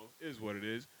 You know, is what it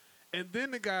is. And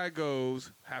then the guy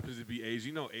goes, happens to be Asian.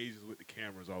 You know, Asians with the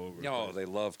cameras all over. the Oh, place. they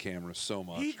love cameras so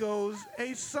much. He goes,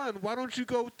 "Hey son, why don't you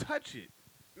go touch it?"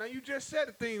 Now you just said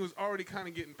the thing was already kind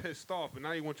of getting pissed off, and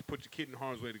now you want you to put your kid in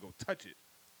harm's way to go touch it.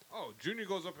 Oh, Junior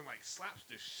goes up and like slaps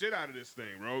the shit out of this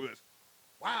thing, bro. This,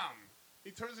 wham!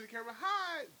 He turns to the camera,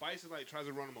 hi. Bison like tries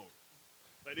to run him over.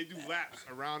 Like they do laps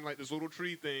around like this little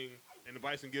tree thing, and the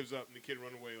bison gives up, and the kid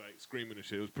run away like screaming and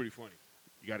shit. It was pretty funny.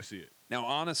 You got to see it. Now,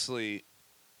 honestly,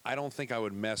 I don't think I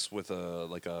would mess with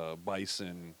a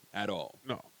bison at all.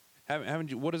 No. Haven't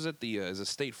you? What is it? Is it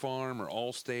State Farm or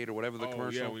Allstate or whatever the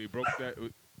commercial? Yeah, when he broke that.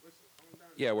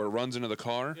 Yeah, where it runs into the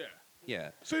car. Yeah. Yeah.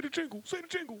 Say the jingle. Say the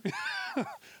jingle.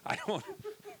 I don't.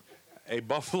 A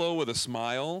buffalo with a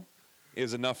smile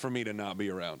is enough for me to not be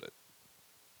around it.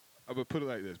 I would put it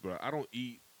like this, bro. I don't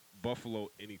eat buffalo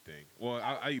anything. Well,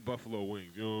 I eat buffalo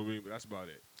wings. You know what I mean? But that's about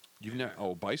it. You've never.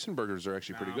 Oh, bison burgers are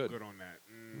actually pretty I'm good. good on that.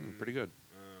 Pretty good.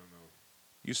 I don't know.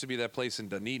 Used to be that place in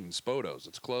Dunedin, Spodos.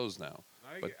 It's closed now.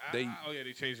 But they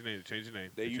changed the name. They changed the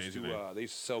name. they used to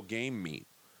sell game meat.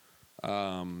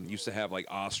 Used to have like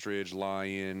ostrich,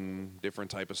 lion,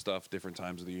 different type of stuff, different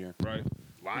times of the year. Right.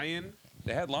 Lion.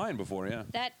 They had lion before, yeah.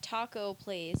 That taco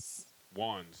place.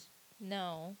 Wands.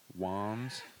 No.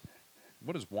 Wands.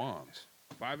 What is Wands?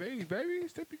 580, baby.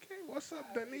 Step your game. What's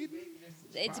up, Dunedin?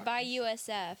 It's by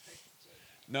USF.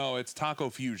 No, it's Taco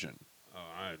Fusion. Oh,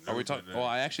 I Are we talking? Oh,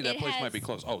 actually, that It place might has- be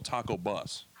closed. Oh, Taco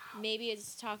Bus. Maybe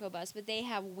it's Taco Bus, but they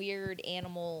have weird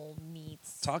animal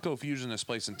meats. Taco Fusion, this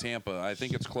place in Tampa, I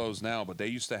think it's closed now, but they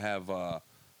used to have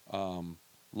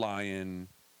lion,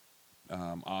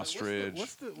 ostrich.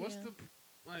 What's the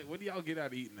like? What do y'all get out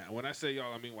of eating that? When I say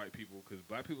y'all, I mean white people, because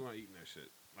black people not eating that shit.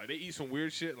 Like they eat some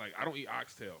weird shit. Like I don't eat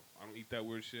oxtail. I don't eat that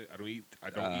weird shit. I don't eat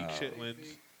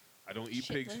chitlins. I don't eat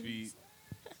pig's Chitlins? feet.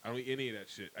 I don't eat any of that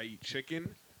shit. I eat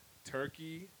chicken,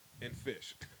 turkey, and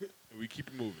fish. And we keep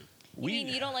it moving. You mean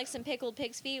you don't like some pickled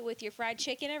pig's feet with your fried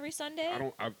chicken every Sunday?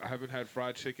 I haven't had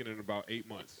fried chicken in about 8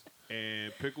 months.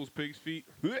 And pickles, pig's feet.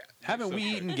 Haven't we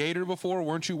eaten gator before?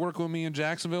 Weren't you working with me in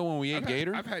Jacksonville when we ate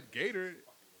gator? I've had gator.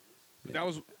 But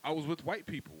I was with white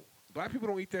people. Black people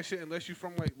don't eat that shit unless you're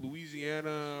from like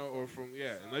Louisiana or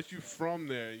unless you're from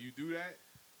there. You do that?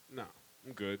 Nah,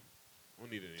 I'm good. I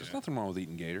don't need any of There's that. nothing wrong with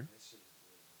eating gator.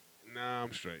 Nah,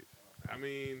 I'm straight. I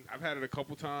mean, I've had it a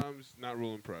couple times. Not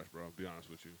real impressed, bro. I'll be honest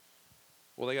with you.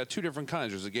 Well, they got two different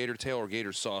kinds. There's a gator tail or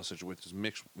gator sausage, which is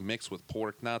mixed with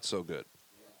pork. Not so good.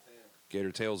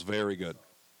 Gator tail's very good.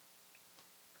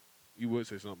 You would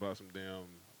say something about some damn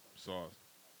sauce.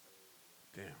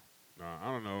 Damn. Nah,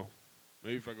 I don't know.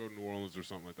 Maybe if I go to New Orleans or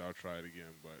something like that, I'll try it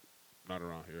again, but not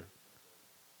around here.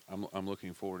 I'm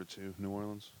looking forward to New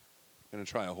Orleans. Gonna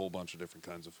try a whole bunch of different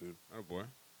kinds of food. Oh, boy.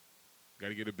 Got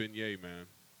to get a beignet, man.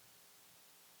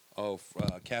 Oh,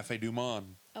 Cafe Du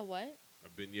Monde. A what? A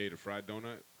beignet, a fried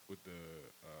donut with the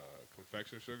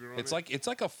confection sugar on It's it.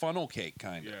 like a funnel cake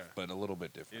kind of, Yeah. but a little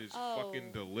bit It different. is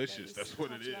fucking delicious. That's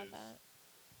what it is.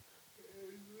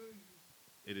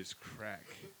 It is crack,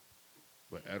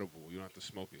 but edible. You don't have to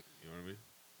smoke it. You know what I mean?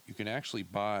 You can actually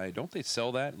buy. Don't they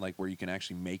sell that like where you can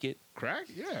actually make it? Crack?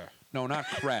 Yeah. No, not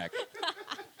crack.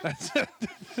 That's no,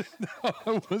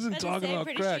 I wasn't talking I'm about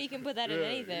pretty crack. sure you can put that in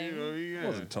anything. You know, yeah. I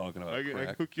wasn't talking about I can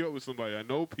crack. hook you up with somebody. I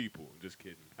know people. I'm just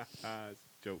kidding. It's a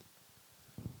joke.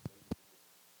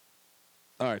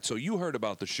 All right, so you heard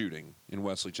about the shooting in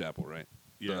Wesley Chapel, right?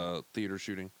 Yeah. The theater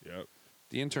shooting. Yep.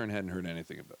 The intern hadn't heard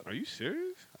anything about it. Are you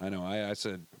serious? I know. I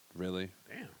said, really?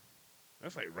 Damn.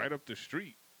 That's like right up the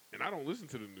street. And I don't listen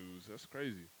to the news. That's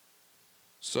crazy.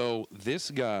 So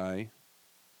this guy,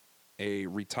 a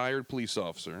retired police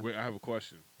officer. Wait, I have a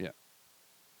question.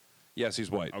 Yes,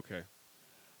 he's white. Okay.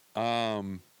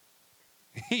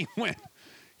 He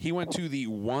went to the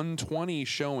 120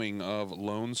 showing of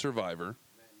Lone Survivor.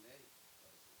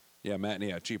 Yeah, matinee,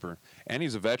 yeah, cheaper. And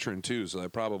he's a veteran too, so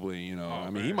that probably, he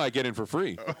man. might get in for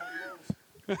free.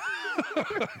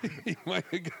 He might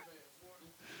get-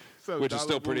 which is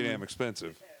still pretty damn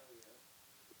expensive.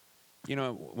 You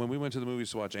know, when we went to the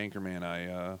movies to watch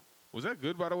Anchorman, Was that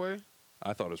good, by the way?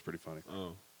 I thought it was pretty funny.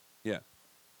 Oh. Yeah.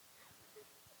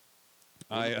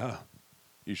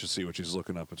 You should see what she's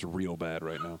looking up. It's real bad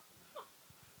right now.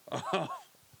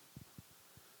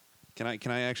 Can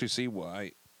I actually see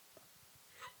why?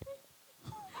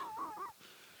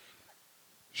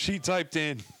 She typed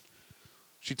in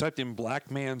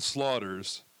black man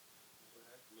slaughters.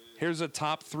 Here's a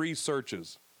top 3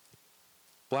 searches.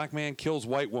 Black man kills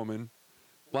white woman.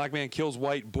 Black man kills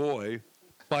white boy.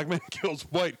 Black man kills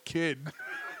white kid.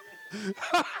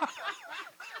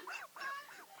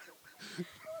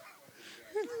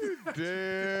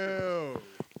 Damn.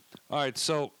 All right,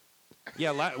 so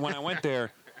Yeah, when I went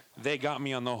there, they got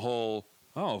me on the whole,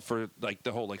 for like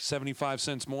the whole like 75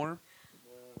 cents more,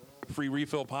 free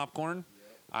refill popcorn.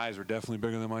 Eyes are definitely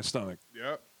bigger than my stomach.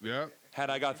 Yep. Had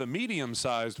I got the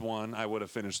medium-sized one, I would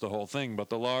have finished the whole thing, but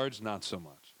the large, not so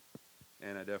much.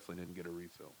 And I definitely didn't get a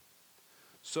refill.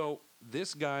 So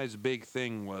this guy's big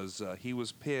thing was he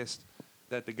was pissed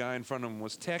that the guy in front of him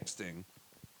was texting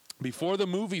before the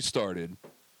movie started.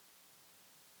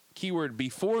 Keyword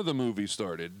before the movie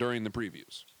started during the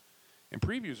previews. And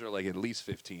previews are like at least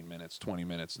 15 minutes, 20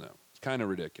 minutes now. It's kind of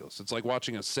ridiculous. It's like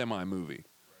watching a semi-movie.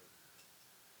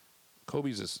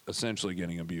 Kobe's essentially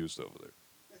getting abused over there.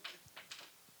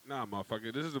 Nah,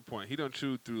 motherfucker, this is the point. He done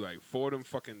chewed through like 4 of them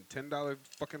fucking $10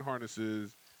 fucking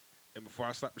harnesses, and before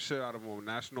I slap the shit out of him on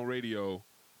national radio,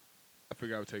 I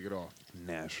figured I would take it off.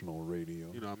 National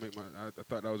radio. You know, I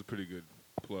thought that was a pretty good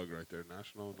plug right there.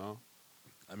 National, no?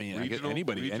 I mean, Regional, I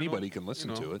guess anybody can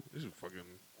listen to it. This is fucking...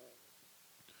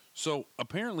 So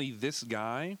apparently this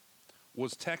guy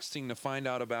was texting to find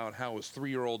out about how his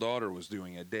 3-year-old daughter was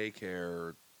doing at daycare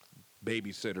or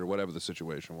babysitter, whatever the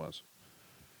situation was.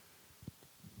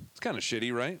 It's kind of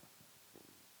shitty, right?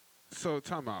 So,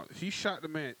 time out. He shot the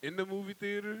man in the movie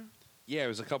theater? Yeah, it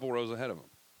was a couple rows ahead of him.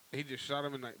 He just shot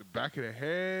him in like the back of the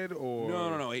head, or...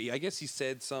 No. I guess he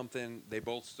said something. They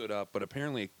both stood up, but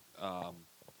apparently,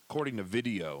 according to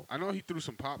video... I know he threw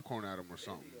some popcorn at him or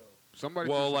something. Somebody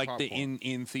well, threw some like popcorn.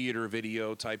 the in theater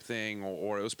video type thing,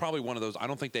 or it was probably one of those. I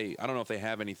don't know if they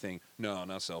have anything. No,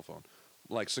 not cell phone,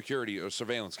 like security or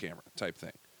surveillance camera type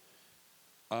thing.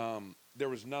 There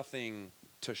was nothing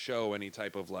to show any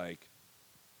type of like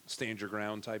stand your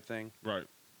ground type thing. Right.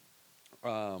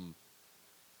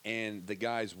 And the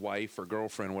guy's wife or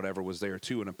girlfriend, whatever, was there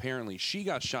too, and apparently she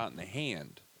got shot in the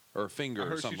hand or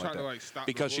finger or something like that. to, stop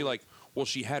because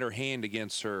she had her hand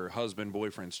against her husband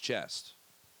boyfriend's chest.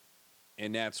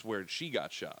 And that's where she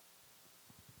got shot.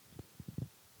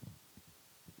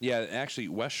 Yeah, actually,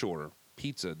 West Shore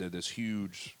Pizza did this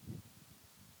huge,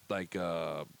 like,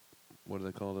 what do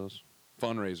they call those?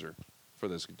 Fundraiser for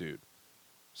this dude.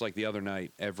 It's like the other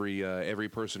night, every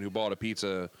person who bought a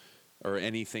pizza or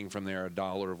anything from there,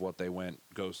 $1 of what they went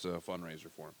goes to a fundraiser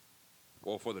for him.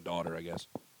 Well, for the daughter, I guess.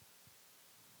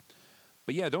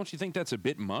 But yeah, don't you think that's a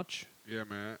bit much? Yeah,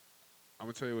 man. I'm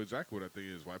going to tell you exactly what I think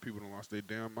is why people don't lost their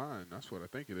damn mind. That's what I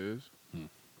think it is.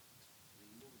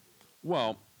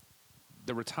 Well,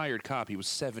 the retired cop, he was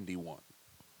 71. I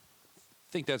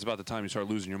think that's about the time you start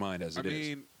losing your mind as it is. I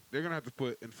mean, they're going to have to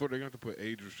put, in Florida, they're going to have to put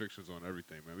age restrictions on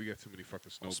everything, man. We got too many fucking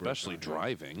snowbirds. Especially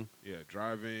driving. Yeah,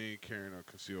 driving, carrying a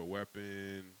concealed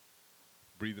weapon,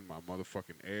 breathing my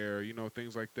motherfucking air,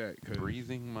 things like that.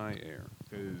 Breathing my air.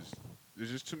 Because there's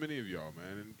just too many of y'all,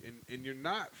 man. And you're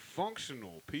not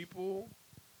functional, people.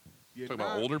 You're Talking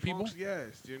about older people?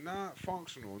 Yes, you're not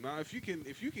functional. Now, if you can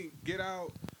get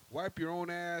out, wipe your own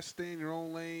ass, stay in your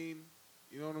own lane,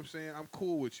 you know what I'm saying? I'm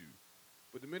cool with you.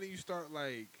 But the minute you start,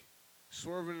 like,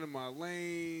 swerving into my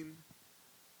lane,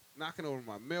 knocking over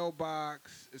my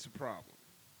mailbox, it's a problem.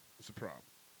 It's a problem.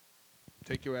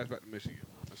 Take your ass back to Michigan.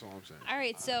 That's all I'm saying. All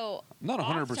right, so I'm not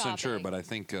 100% sure, topic. but I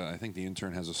think the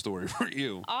intern has a story for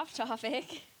you. Off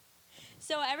topic.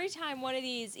 So every time one of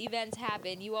these events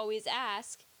happen, you always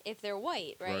ask if they're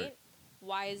white, right?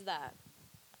 Why is that?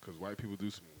 Because white people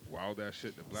do some wild ass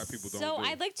shit that black people don't So do.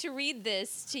 I'd like to read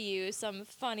this to you, some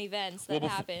fun events that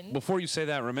happened. Before you say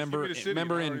that, remember Just give me the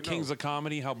city, I in already Kings know. of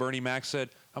Comedy how Bernie Mac said,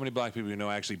 how many black people you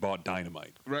know actually bought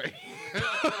dynamite? Right.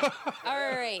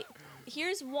 All right.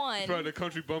 Here's one. Probably the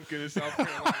country bumpkin in South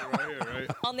Carolina right here,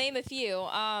 right? I'll name a few.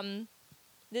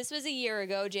 This was a year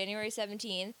ago, January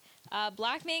 17th.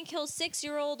 Black man kills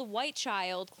 6-year-old white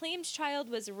child. Claims child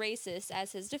was racist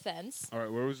as his defense. All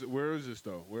right, where is this,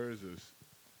 though? Where is this?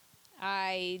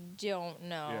 I don't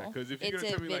know. Yeah, because if you're It's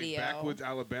going to a tell me, video. like, backwoods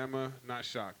Alabama, not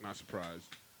shocked, not surprised.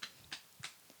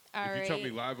 All if right. you tell me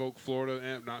Live Oak,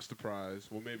 Florida, not surprised.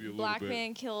 Well, maybe a Black little bit.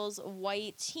 man kills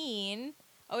white teen.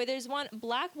 Oh, wait, there's one.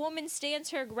 Black woman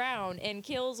stands her ground and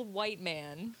kills white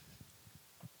man.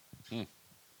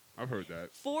 I've heard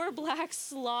that. 4 blacks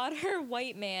slaughter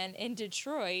white man in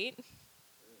Detroit.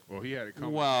 Well, he had it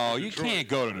coming. Well, in you Detroit. can't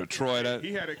go to Detroit.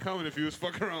 He had it coming if he was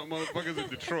fucking around with motherfuckers in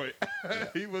Detroit.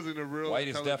 He wasn't a real White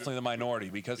is intelligent- definitely the minority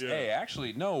because, Yeah. hey,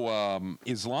 actually, no,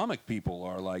 Islamic people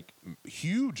are, like,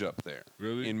 huge up there.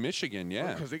 Really? In Michigan,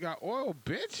 yeah. Because they got oil,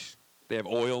 bitch. They have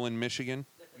oil in Michigan.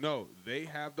 No, they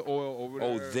have the oil over there.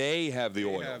 Oh, they have the They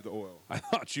oil. have the oil. I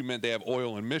thought you meant they have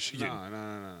oil in Michigan.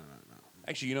 No.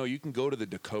 Actually, you can go to the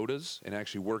Dakotas and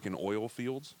actually work in oil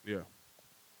fields. Yeah.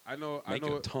 I know. Make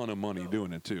a ton of money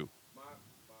doing it, too. My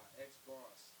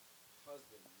ex-boss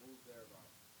husband moved there about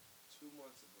 2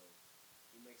 months ago.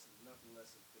 He makes enough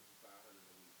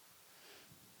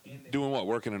Doing what?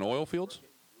 Working in oil fields?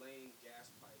 Laying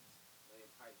gas pipes, laying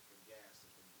pipe for gas,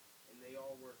 and they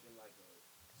all work in like a.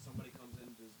 Somebody comes in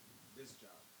and does this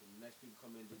job, and the next people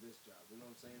come in and do this job. You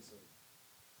know what I'm saying? So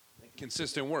they can be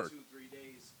Consistent sitting work. 2-3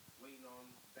 days waiting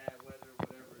on bad weather,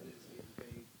 whatever it is, getting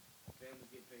paid. Families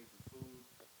get paid for food.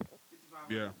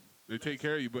 Yeah, they take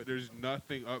care of you, but there's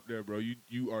nothing up there, bro.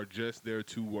 You are just there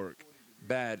to work.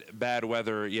 Bad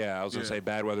weather. Yeah, I was gonna Yeah. say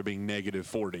bad weather being negative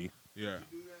 40. Yeah,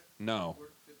 No.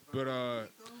 but to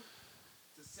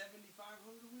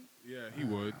 7,500 a week. yeah, he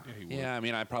would. Yeah, he would. Yeah, I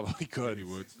mean, I probably could. he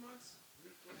would. 6 months. Go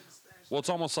ahead and stash Well, it's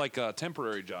almost like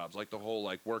temporary jobs, like the whole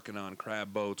like working on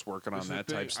crab boats, working on That's the that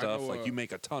thing. type I stuff. know, Like you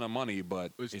make a ton of money,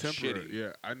 but It's it's temporary. shitty.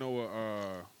 Yeah, I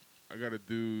know. I got a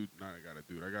dude.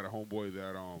 I got a homeboy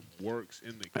that works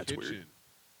in the That's kitchen. weird.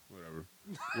 Whatever.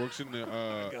 Works in the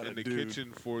got a in the dude.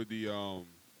 kitchen for the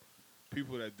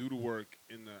people that do the work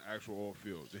in the actual oil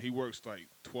fields. And he works like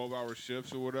 12-hour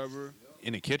shifts or whatever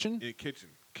In a kitchen? in the kitchen,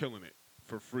 killing it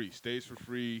for free. Stays for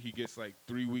free. He gets like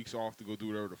 3 weeks off to go do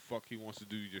whatever the fuck he wants to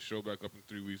do. You just show back up in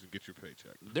 3 weeks and get your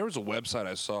paycheck. There was a website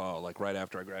I saw like right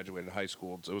after I graduated high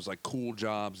school. It was like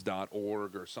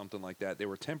cooljobs.org or something like that. They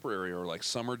were temporary or like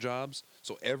summer jobs.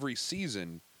 So every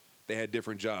season they had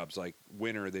different jobs. Like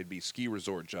winter they'd be ski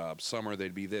resort jobs, summer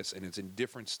they'd be this, and it's in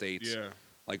different states. Yeah.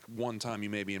 Like one time you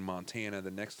may be in Montana,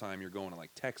 the next time you're going to like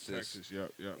Texas.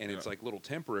 Yep. And it's like little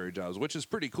temporary jobs, which is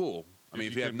pretty cool. I If mean, you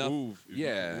if you have can nothing, move, if you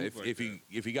can yeah, move like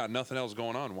if you got nothing else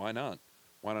going on, why not?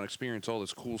 Why not experience all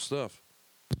this cool stuff?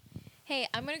 Hey,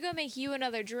 I'm gonna go make you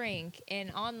another drink,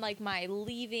 and on like my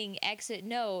leaving exit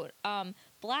note,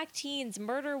 black teens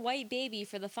murder white baby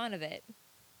for the fun of it.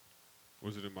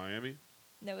 Was it in Miami?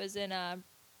 That was in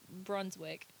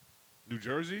Brunswick, New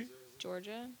Jersey?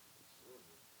 Georgia.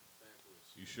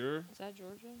 You sure? Is that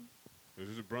Georgia? This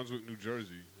is Brunswick, New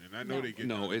Jersey, and I know No. they get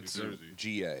No, down in it's New Jersey.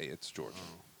 GA. It's Georgia.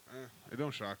 It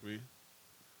don't shock me.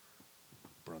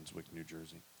 Brunswick, New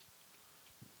Jersey.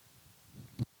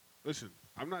 Listen,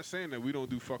 I'm not saying that we don't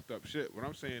do fucked up shit. What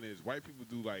I'm saying is white people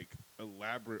do like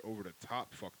elaborate, over the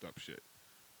top fucked up shit.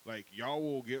 Like y'all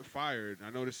will get fired. I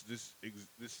know this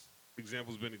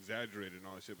example's been exaggerated and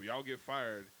all that shit, but y'all get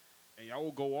fired and y'all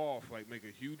will go off, like make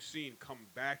a huge scene, come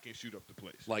back and shoot up the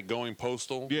place. Like going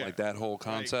postal, Yeah. like that whole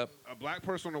concept. Like, a black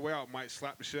person on the way out might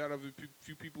slap the shit out of a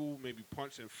few people, maybe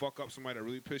punch and fuck up somebody that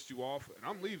really pissed you off, and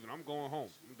I'm leaving. I'm going home.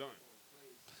 I'm done.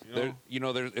 You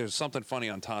know? There's something funny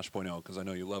on Tosh.0 because I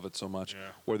know you love it so much. Yeah.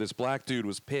 Where this black dude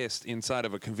was pissed inside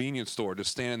of a convenience store,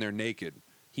 just standing there naked.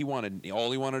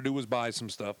 All he wanted to do was buy some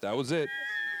stuff. That was it.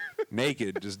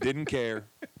 Naked, just didn't care.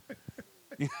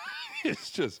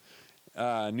 It's just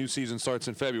new season starts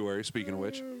in February. Speaking of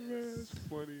which, Man, that's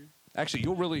funny. actually,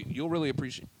 you'll really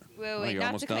appreciate. Wait, you're not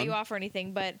almost to cut done? you off or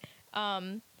anything, but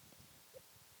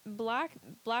black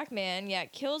man,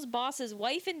 kills boss's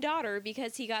wife and daughter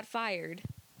because he got fired.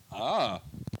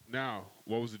 Now,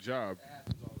 what was the job?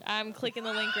 I'm clicking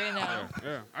the link right now.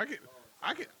 Yeah.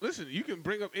 I can listen. You can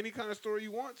bring up any kind of story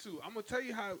you want to. I'm gonna tell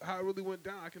you how it really went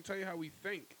down. I can tell you how we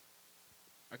think.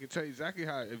 I can tell you exactly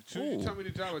how. If soon as you tell me the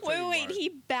job, I'll tell you Wait, why. he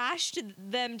bashed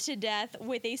them to death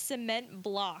with a cement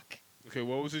block. Okay,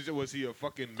 what was it? Was he a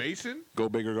fucking mason? Go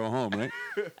big or go home, right?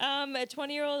 A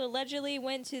 20-year-old allegedly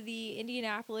went to the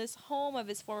Indianapolis home of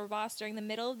his former boss during the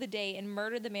middle of the day and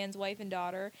murdered the man's wife and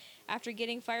daughter after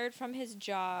getting fired from his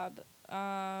job.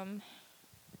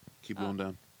 Keep going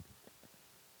down.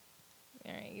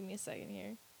 All right, give me a second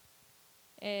here.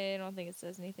 I don't think it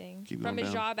says anything. Keep From going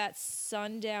his down. job at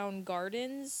Sundown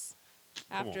Gardens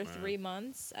Come after on, man. 3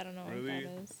 months. I don't know Really?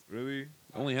 what that is. Really?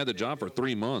 Only had the job for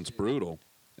 3 months. Brutal.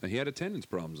 And he had attendance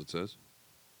problems. It says.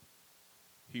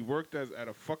 He worked at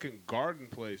a fucking garden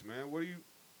place, man. What are you?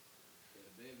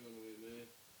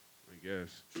 I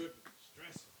guess.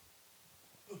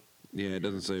 Yeah, it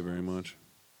doesn't say very much.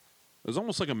 It was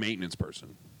almost like a maintenance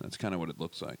person. That's kind of what it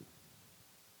looks like.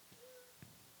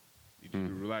 You need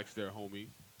to relax there, homie.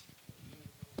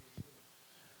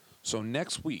 So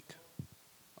next week,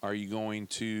 are you going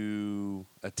to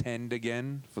attend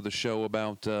again for the show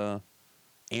about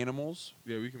animals?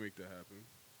 Yeah, we can make that happen.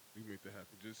 We can make that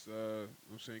happen. Just, you know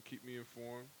what I'm saying, keep me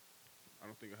informed. I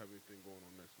don't think I have anything going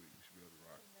on next week. We should be able to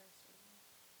rock.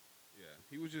 Yeah,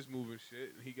 he was just moving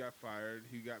shit, and he got fired.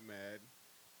 He got mad.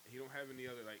 He don't have any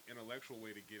other like intellectual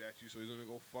way to get at you, so he's gonna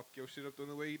go fuck your shit up the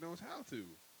only way he knows how to.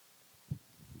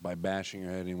 By bashing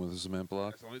your head in with a cement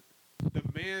block? That's only. The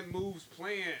man moves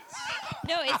plants.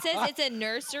 No, it says it's a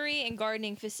nursery and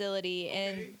gardening facility,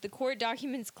 and the court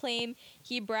documents claim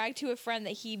he bragged to a friend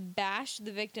that he bashed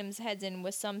the victims' heads in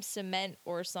with some cement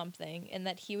or something, and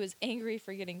that he was angry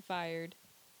for getting fired.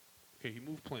 Okay, he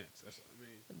moved plants. That's what I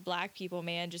mean. Black people,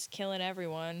 man, just killing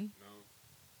everyone. No,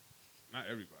 Not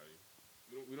everybody.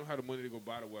 We don't have the money to go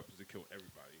buy the weapons to kill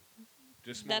everybody.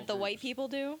 Just small That the white groups. people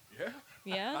do?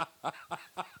 Yeah.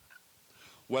 Yeah.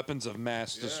 Weapons of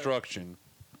mass Yeah. destruction.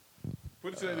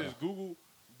 Put it to this: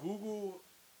 Google.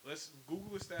 Let's Google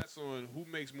the stats on who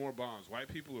makes more bombs, white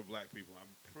people or black people. I'm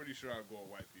pretty sure I'd go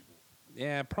with white people.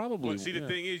 Yeah, probably. But see, the yeah.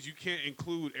 thing is, you can't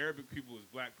include Arabic people as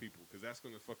black people because that's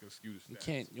gonna fucking skew the stats. You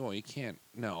can't. Well, you can't.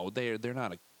 No, they're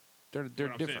not a. They're But I'm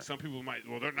saying different, some people might.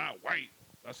 Well, they're not white.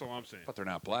 That's all I'm saying. but they're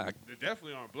not black. They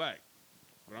definitely aren't black.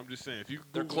 But I'm just saying, if you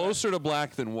They're Google closer to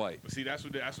black than white. But see, that's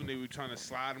when they were trying to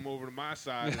slide them over to my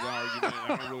side of the argument. I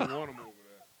don't really want them over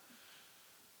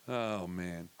there. Oh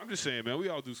man. I'm just saying, man, we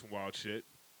all do some wild shit.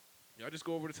 Y'all just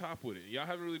go over the top with it. Y'all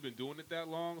haven't really been doing it that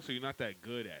long, so you're not that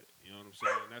good at it. You know what I'm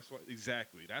saying? That's why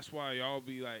exactly. That's why y'all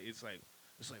be like, it's like,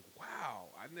 wow.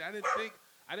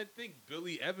 I didn't think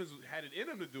Billy Evans had it in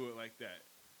him to do it like that.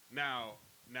 Now,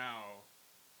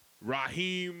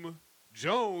 Raheem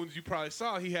Jones, you probably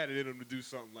saw he had it in him to do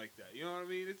something like that. You know what I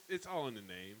mean? It's all in the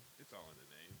name. It's all in the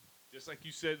name. Just like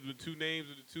you said, the two names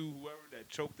of the two whoever that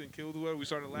choked and killed whoever, we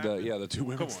started laughing. The two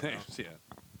women's Come on now. names.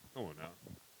 Yeah. Come on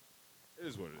now. It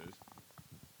is what it is.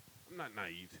 I'm not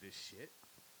naive to this shit.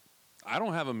 I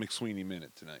don't have a McSweeney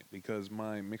minute tonight because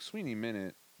my McSweeney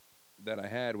minute that I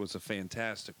had was a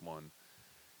fantastic one.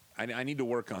 I need to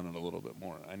work on it a little bit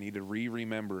more. I need to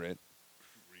remember it.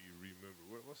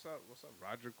 Remember what's up? What's up,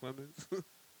 Roger Clemens?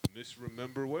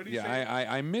 Misremember? What did he say? Yeah,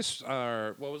 I miss.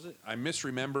 What was it? I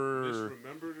misremember.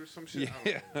 Misremembered or some shit. I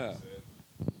Yeah, don't know what he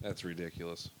said. that's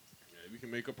ridiculous. Yeah, we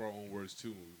can make up our own words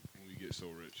too when we get so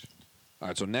rich. All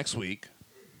right, so next week,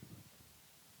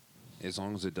 as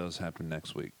long as it does happen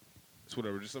next week, It's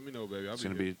whatever. Just let me know, baby. it's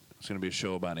gonna be a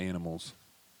show about animals,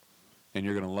 and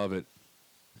you're gonna love it.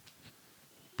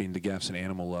 Being DeGaff's an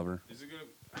animal lover. Is it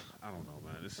gonna? I don't know,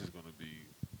 man. This is gonna be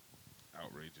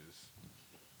outrageous.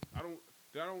 I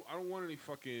don't want any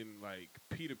fucking like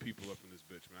PETA people up in this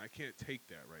bitch, man. I can't take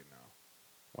that right now.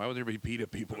 Why would there be PETA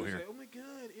people But I here? say, oh my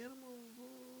god, animals.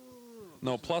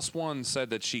 No, Plus One said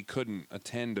that she couldn't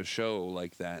attend a show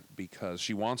like that because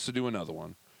she wants to do another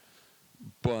one,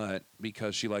 but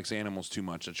because she likes animals too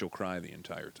much that she'll cry the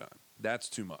entire time. That's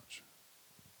too much.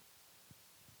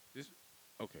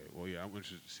 Okay, well, yeah, I'm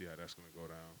interested to see how that's gonna go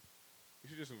down. You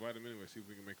should just invite them anyway. See if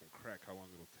we can make them crack. How long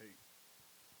it'll take?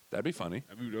 That'd be funny.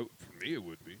 I mean, for me, it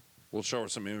would be. We'll show her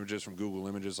some images from Google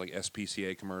Images, like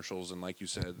SPCA commercials, and like you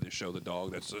said, they show the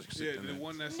dog that's Yeah, the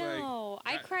one that's like. No,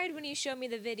 I that- cried when you showed me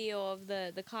the video of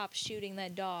the cop shooting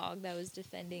that dog that was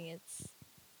defending its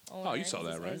owner. Oh, you saw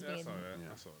that, right? It was Yeah, I being saw that. Yeah.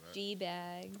 I saw that.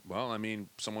 G-bag. Well, I mean,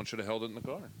 someone should have held it in the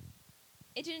car.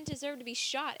 It didn't deserve to be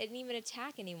shot. It didn't even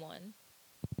attack anyone.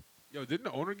 Yo, didn't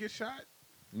the owner get shot?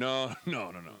 No.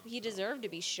 He deserved to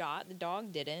be shot. The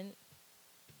dog didn't.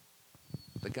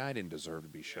 The guy didn't deserve to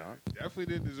be shot. Definitely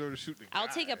didn't deserve to shoot the guy. I'll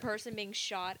take a person being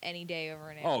shot any day over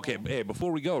an Oh, animal. okay. Hey,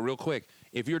 before we go, real quick,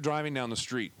 if you're driving down the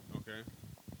street, Okay.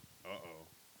 Uh-oh.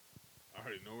 I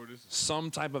already know where this is.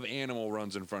 some type of animal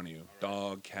runs in front of you,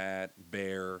 dog, cat,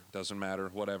 bear, doesn't matter,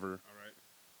 whatever. All right.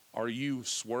 Are you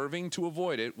swerving to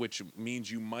avoid it, which means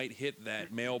you might hit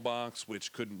that mailbox,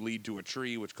 which could lead to a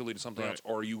tree, which could lead to something Right. else,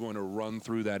 or are you going to run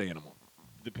through that animal?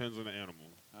 Depends on the animal.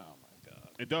 Oh, my God.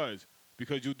 It does.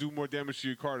 Because you'll do more damage to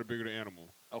your car the bigger the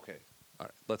animal. Okay. All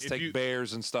right. Let's If take you-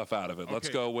 bears and stuff out of it. Let's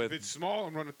Okay, go with. If it's small,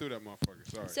 I'm running through that motherfucker.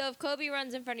 Sorry. So if Kobe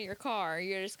runs in front of your car,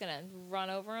 you're just gonna run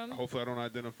over him? Hopefully I don't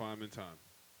identify him in time.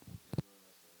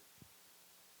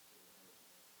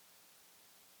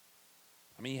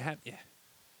 I mean, yeah.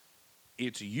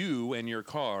 It's you and your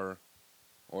car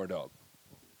or a dog.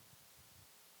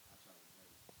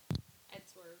 I'd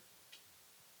swerve.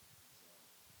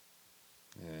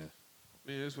 Yeah. I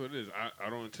mean, that's what it is. I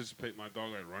don't anticipate my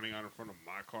dog like running out in front of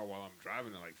my car while I'm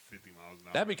driving at like 50 miles an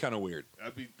hour. That'd be kind of weird.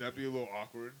 That'd be a little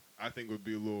awkward. I think it would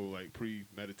be a little like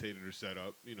premeditated or set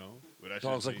up, you know. But that's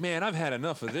Dog's just like, me. man, I've had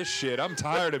enough of this shit. I'm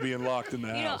tired of being locked in the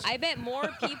You know, house. I bet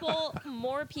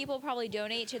more people probably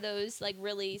donate to those like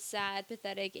really sad,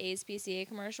 pathetic ASPCA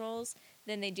commercials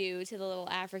than they do to the little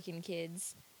African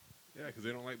kids. Yeah, because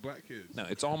they don't like black kids. No,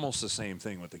 it's almost the same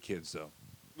thing with the kids, though.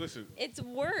 Listen, It's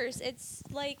worse. It's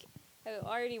like I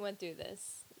already went through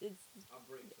this. It's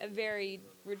a very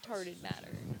retarded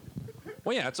matter.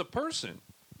 Well, yeah, it's a person.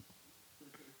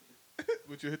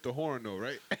 but you hit the horn though,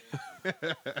 right?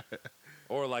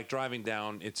 Or like driving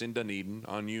down, it's in Dunedin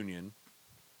on Union,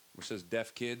 which says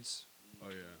deaf kids. Oh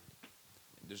yeah.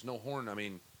 There's no horn. I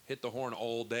mean, hit the horn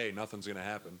all day. Nothing's going to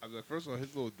happen. I was like, first of all,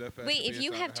 his little deaf ass. Wait, should be if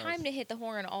you inside have the time house. to hit the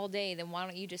horn all day, then why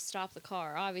don't you just stop the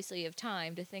car? Obviously, you have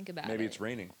time to think about it. Maybe it's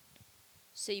raining.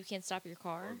 So you can't stop your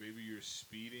car. Or maybe you're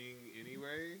speeding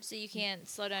anyway. So you can't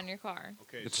slow down your car.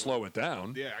 Okay. It's slow it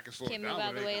down. Yeah, I can slow Can't it down. move out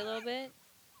of but the it way a ain't- little bit.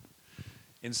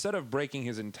 Instead of breaking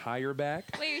his entire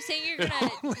back, Wait, you're saying you're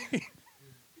gonna?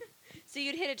 So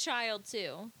you'd hit a child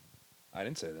too? I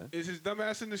didn't say that. Is his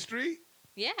dumbass in the street?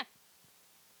 Yeah.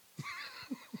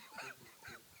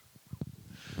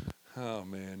 Oh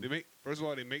man. First of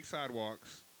all, they make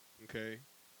sidewalks, okay?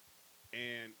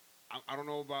 And I don't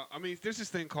know about. I mean, there's this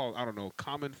thing called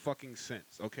common fucking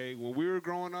sense, okay? When we were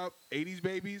growing up, '80s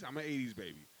babies. I'm an '80s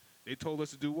baby. They told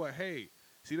us to do what? Hey,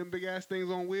 see them big ass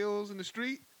things on wheels in the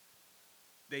street?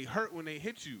 They hurt when they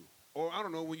hit you. Or I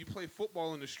don't know, when you play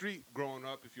football in the street growing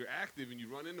up, if you're active and you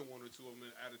run into one or two of them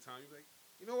at a time, you're like,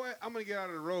 you know what? I'm gonna get out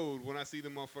of the road when I see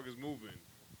them motherfuckers moving.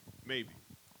 Maybe.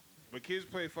 But kids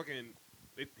play fucking.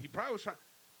 He probably was trying.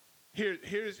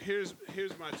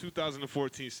 Here's my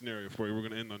 2014 scenario for you. We're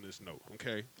gonna end on this note,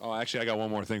 okay? Oh, actually, I got one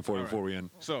more thing for you All before right. we end.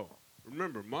 So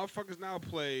remember, motherfuckers now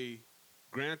play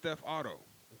Grand Theft Auto,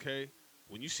 okay?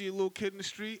 When you see a little kid in the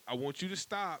street, I want you to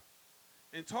stop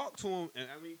and talk to him. And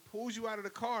I mean, pulls you out of the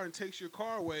car and takes your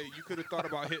car away. You could have thought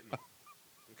about hitting him,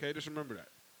 okay? Just remember that.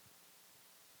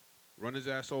 Run his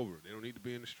ass over. They don't need to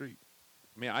be in the street.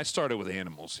 I mean, I started with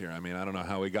animals here. I mean, I don't know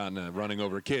how we got into running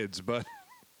over kids, but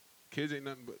Kids ain't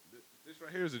nothing but this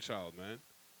right here is a child, man.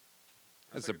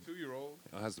 That's That's like a 2-year-old.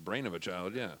 it has the brain of a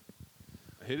child. Yeah.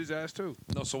 I hit his ass too.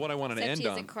 No. So what I wanted to Except end he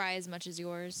doesn't on. cry as much as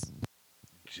yours.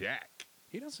 Jack.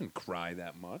 He doesn't cry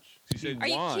that much. She said- Are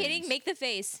you whines. kidding? Make the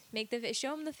face. Make the face.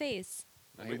 Show him the face.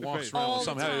 He Make the walks face. around All with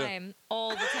the somehow. time. All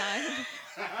the time.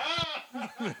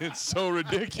 It's so It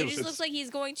ridiculous. just looks like he's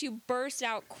going to burst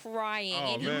out crying,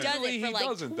 Oh, and man. he does Usually it for he like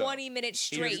doesn't, though. 20 minutes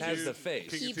He straight. just has the face.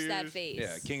 King of Keeps that Tears. face.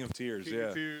 Yeah, King of Tears. King yeah.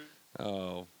 of Tears.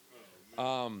 Oh.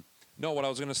 No, what I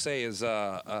was going to say is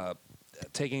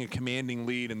taking a commanding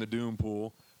lead in the Doom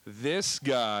Pool. This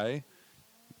guy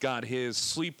got his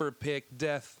sleeper pick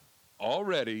death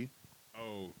already.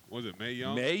 Oh, was it Mae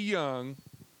Young? Mae Young,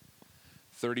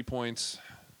 30 points.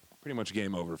 Pretty much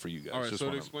game over for you guys. All right, Just so to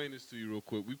wanna- explain this to you real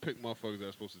quick, we picked motherfuckers that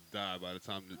are supposed to die by the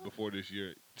time before this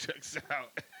year checks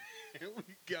out, and we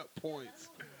got points.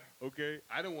 Okay,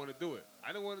 I didn't want to do it.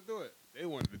 They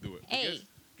wanted to do it. But Hey.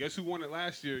 guess who won it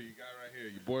last year? You guy right here,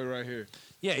 your boy right here.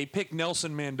 Yeah, he picked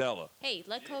Nelson Mandela. Hey,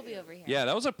 let Kobe over here. Yeah,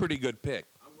 that was a pretty good pick.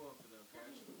 I'm going for them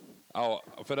Castro.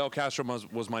 Oh, Fidel Castro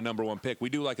was my number one pick. We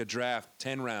do like a draft,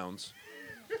 10 rounds.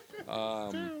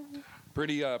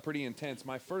 Pretty intense.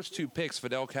 My first two picks,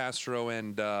 Fidel Castro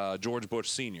and George Bush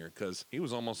Sr., because he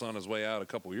was almost on his way out a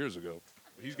couple years ago.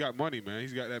 He's got money, man.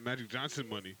 He's got that Magic Johnson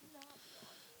money.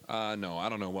 No, I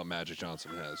don't know what Magic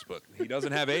Johnson has, but he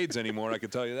doesn't have AIDS anymore, I can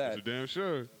tell you For that. damn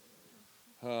sure.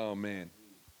 Oh, man.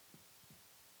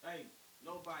 Hey,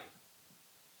 no bite.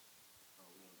 Oh,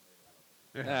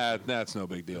 we don't- That's no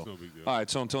big deal. That's no big deal. All right,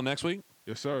 so until next week.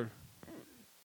 Yes, sir.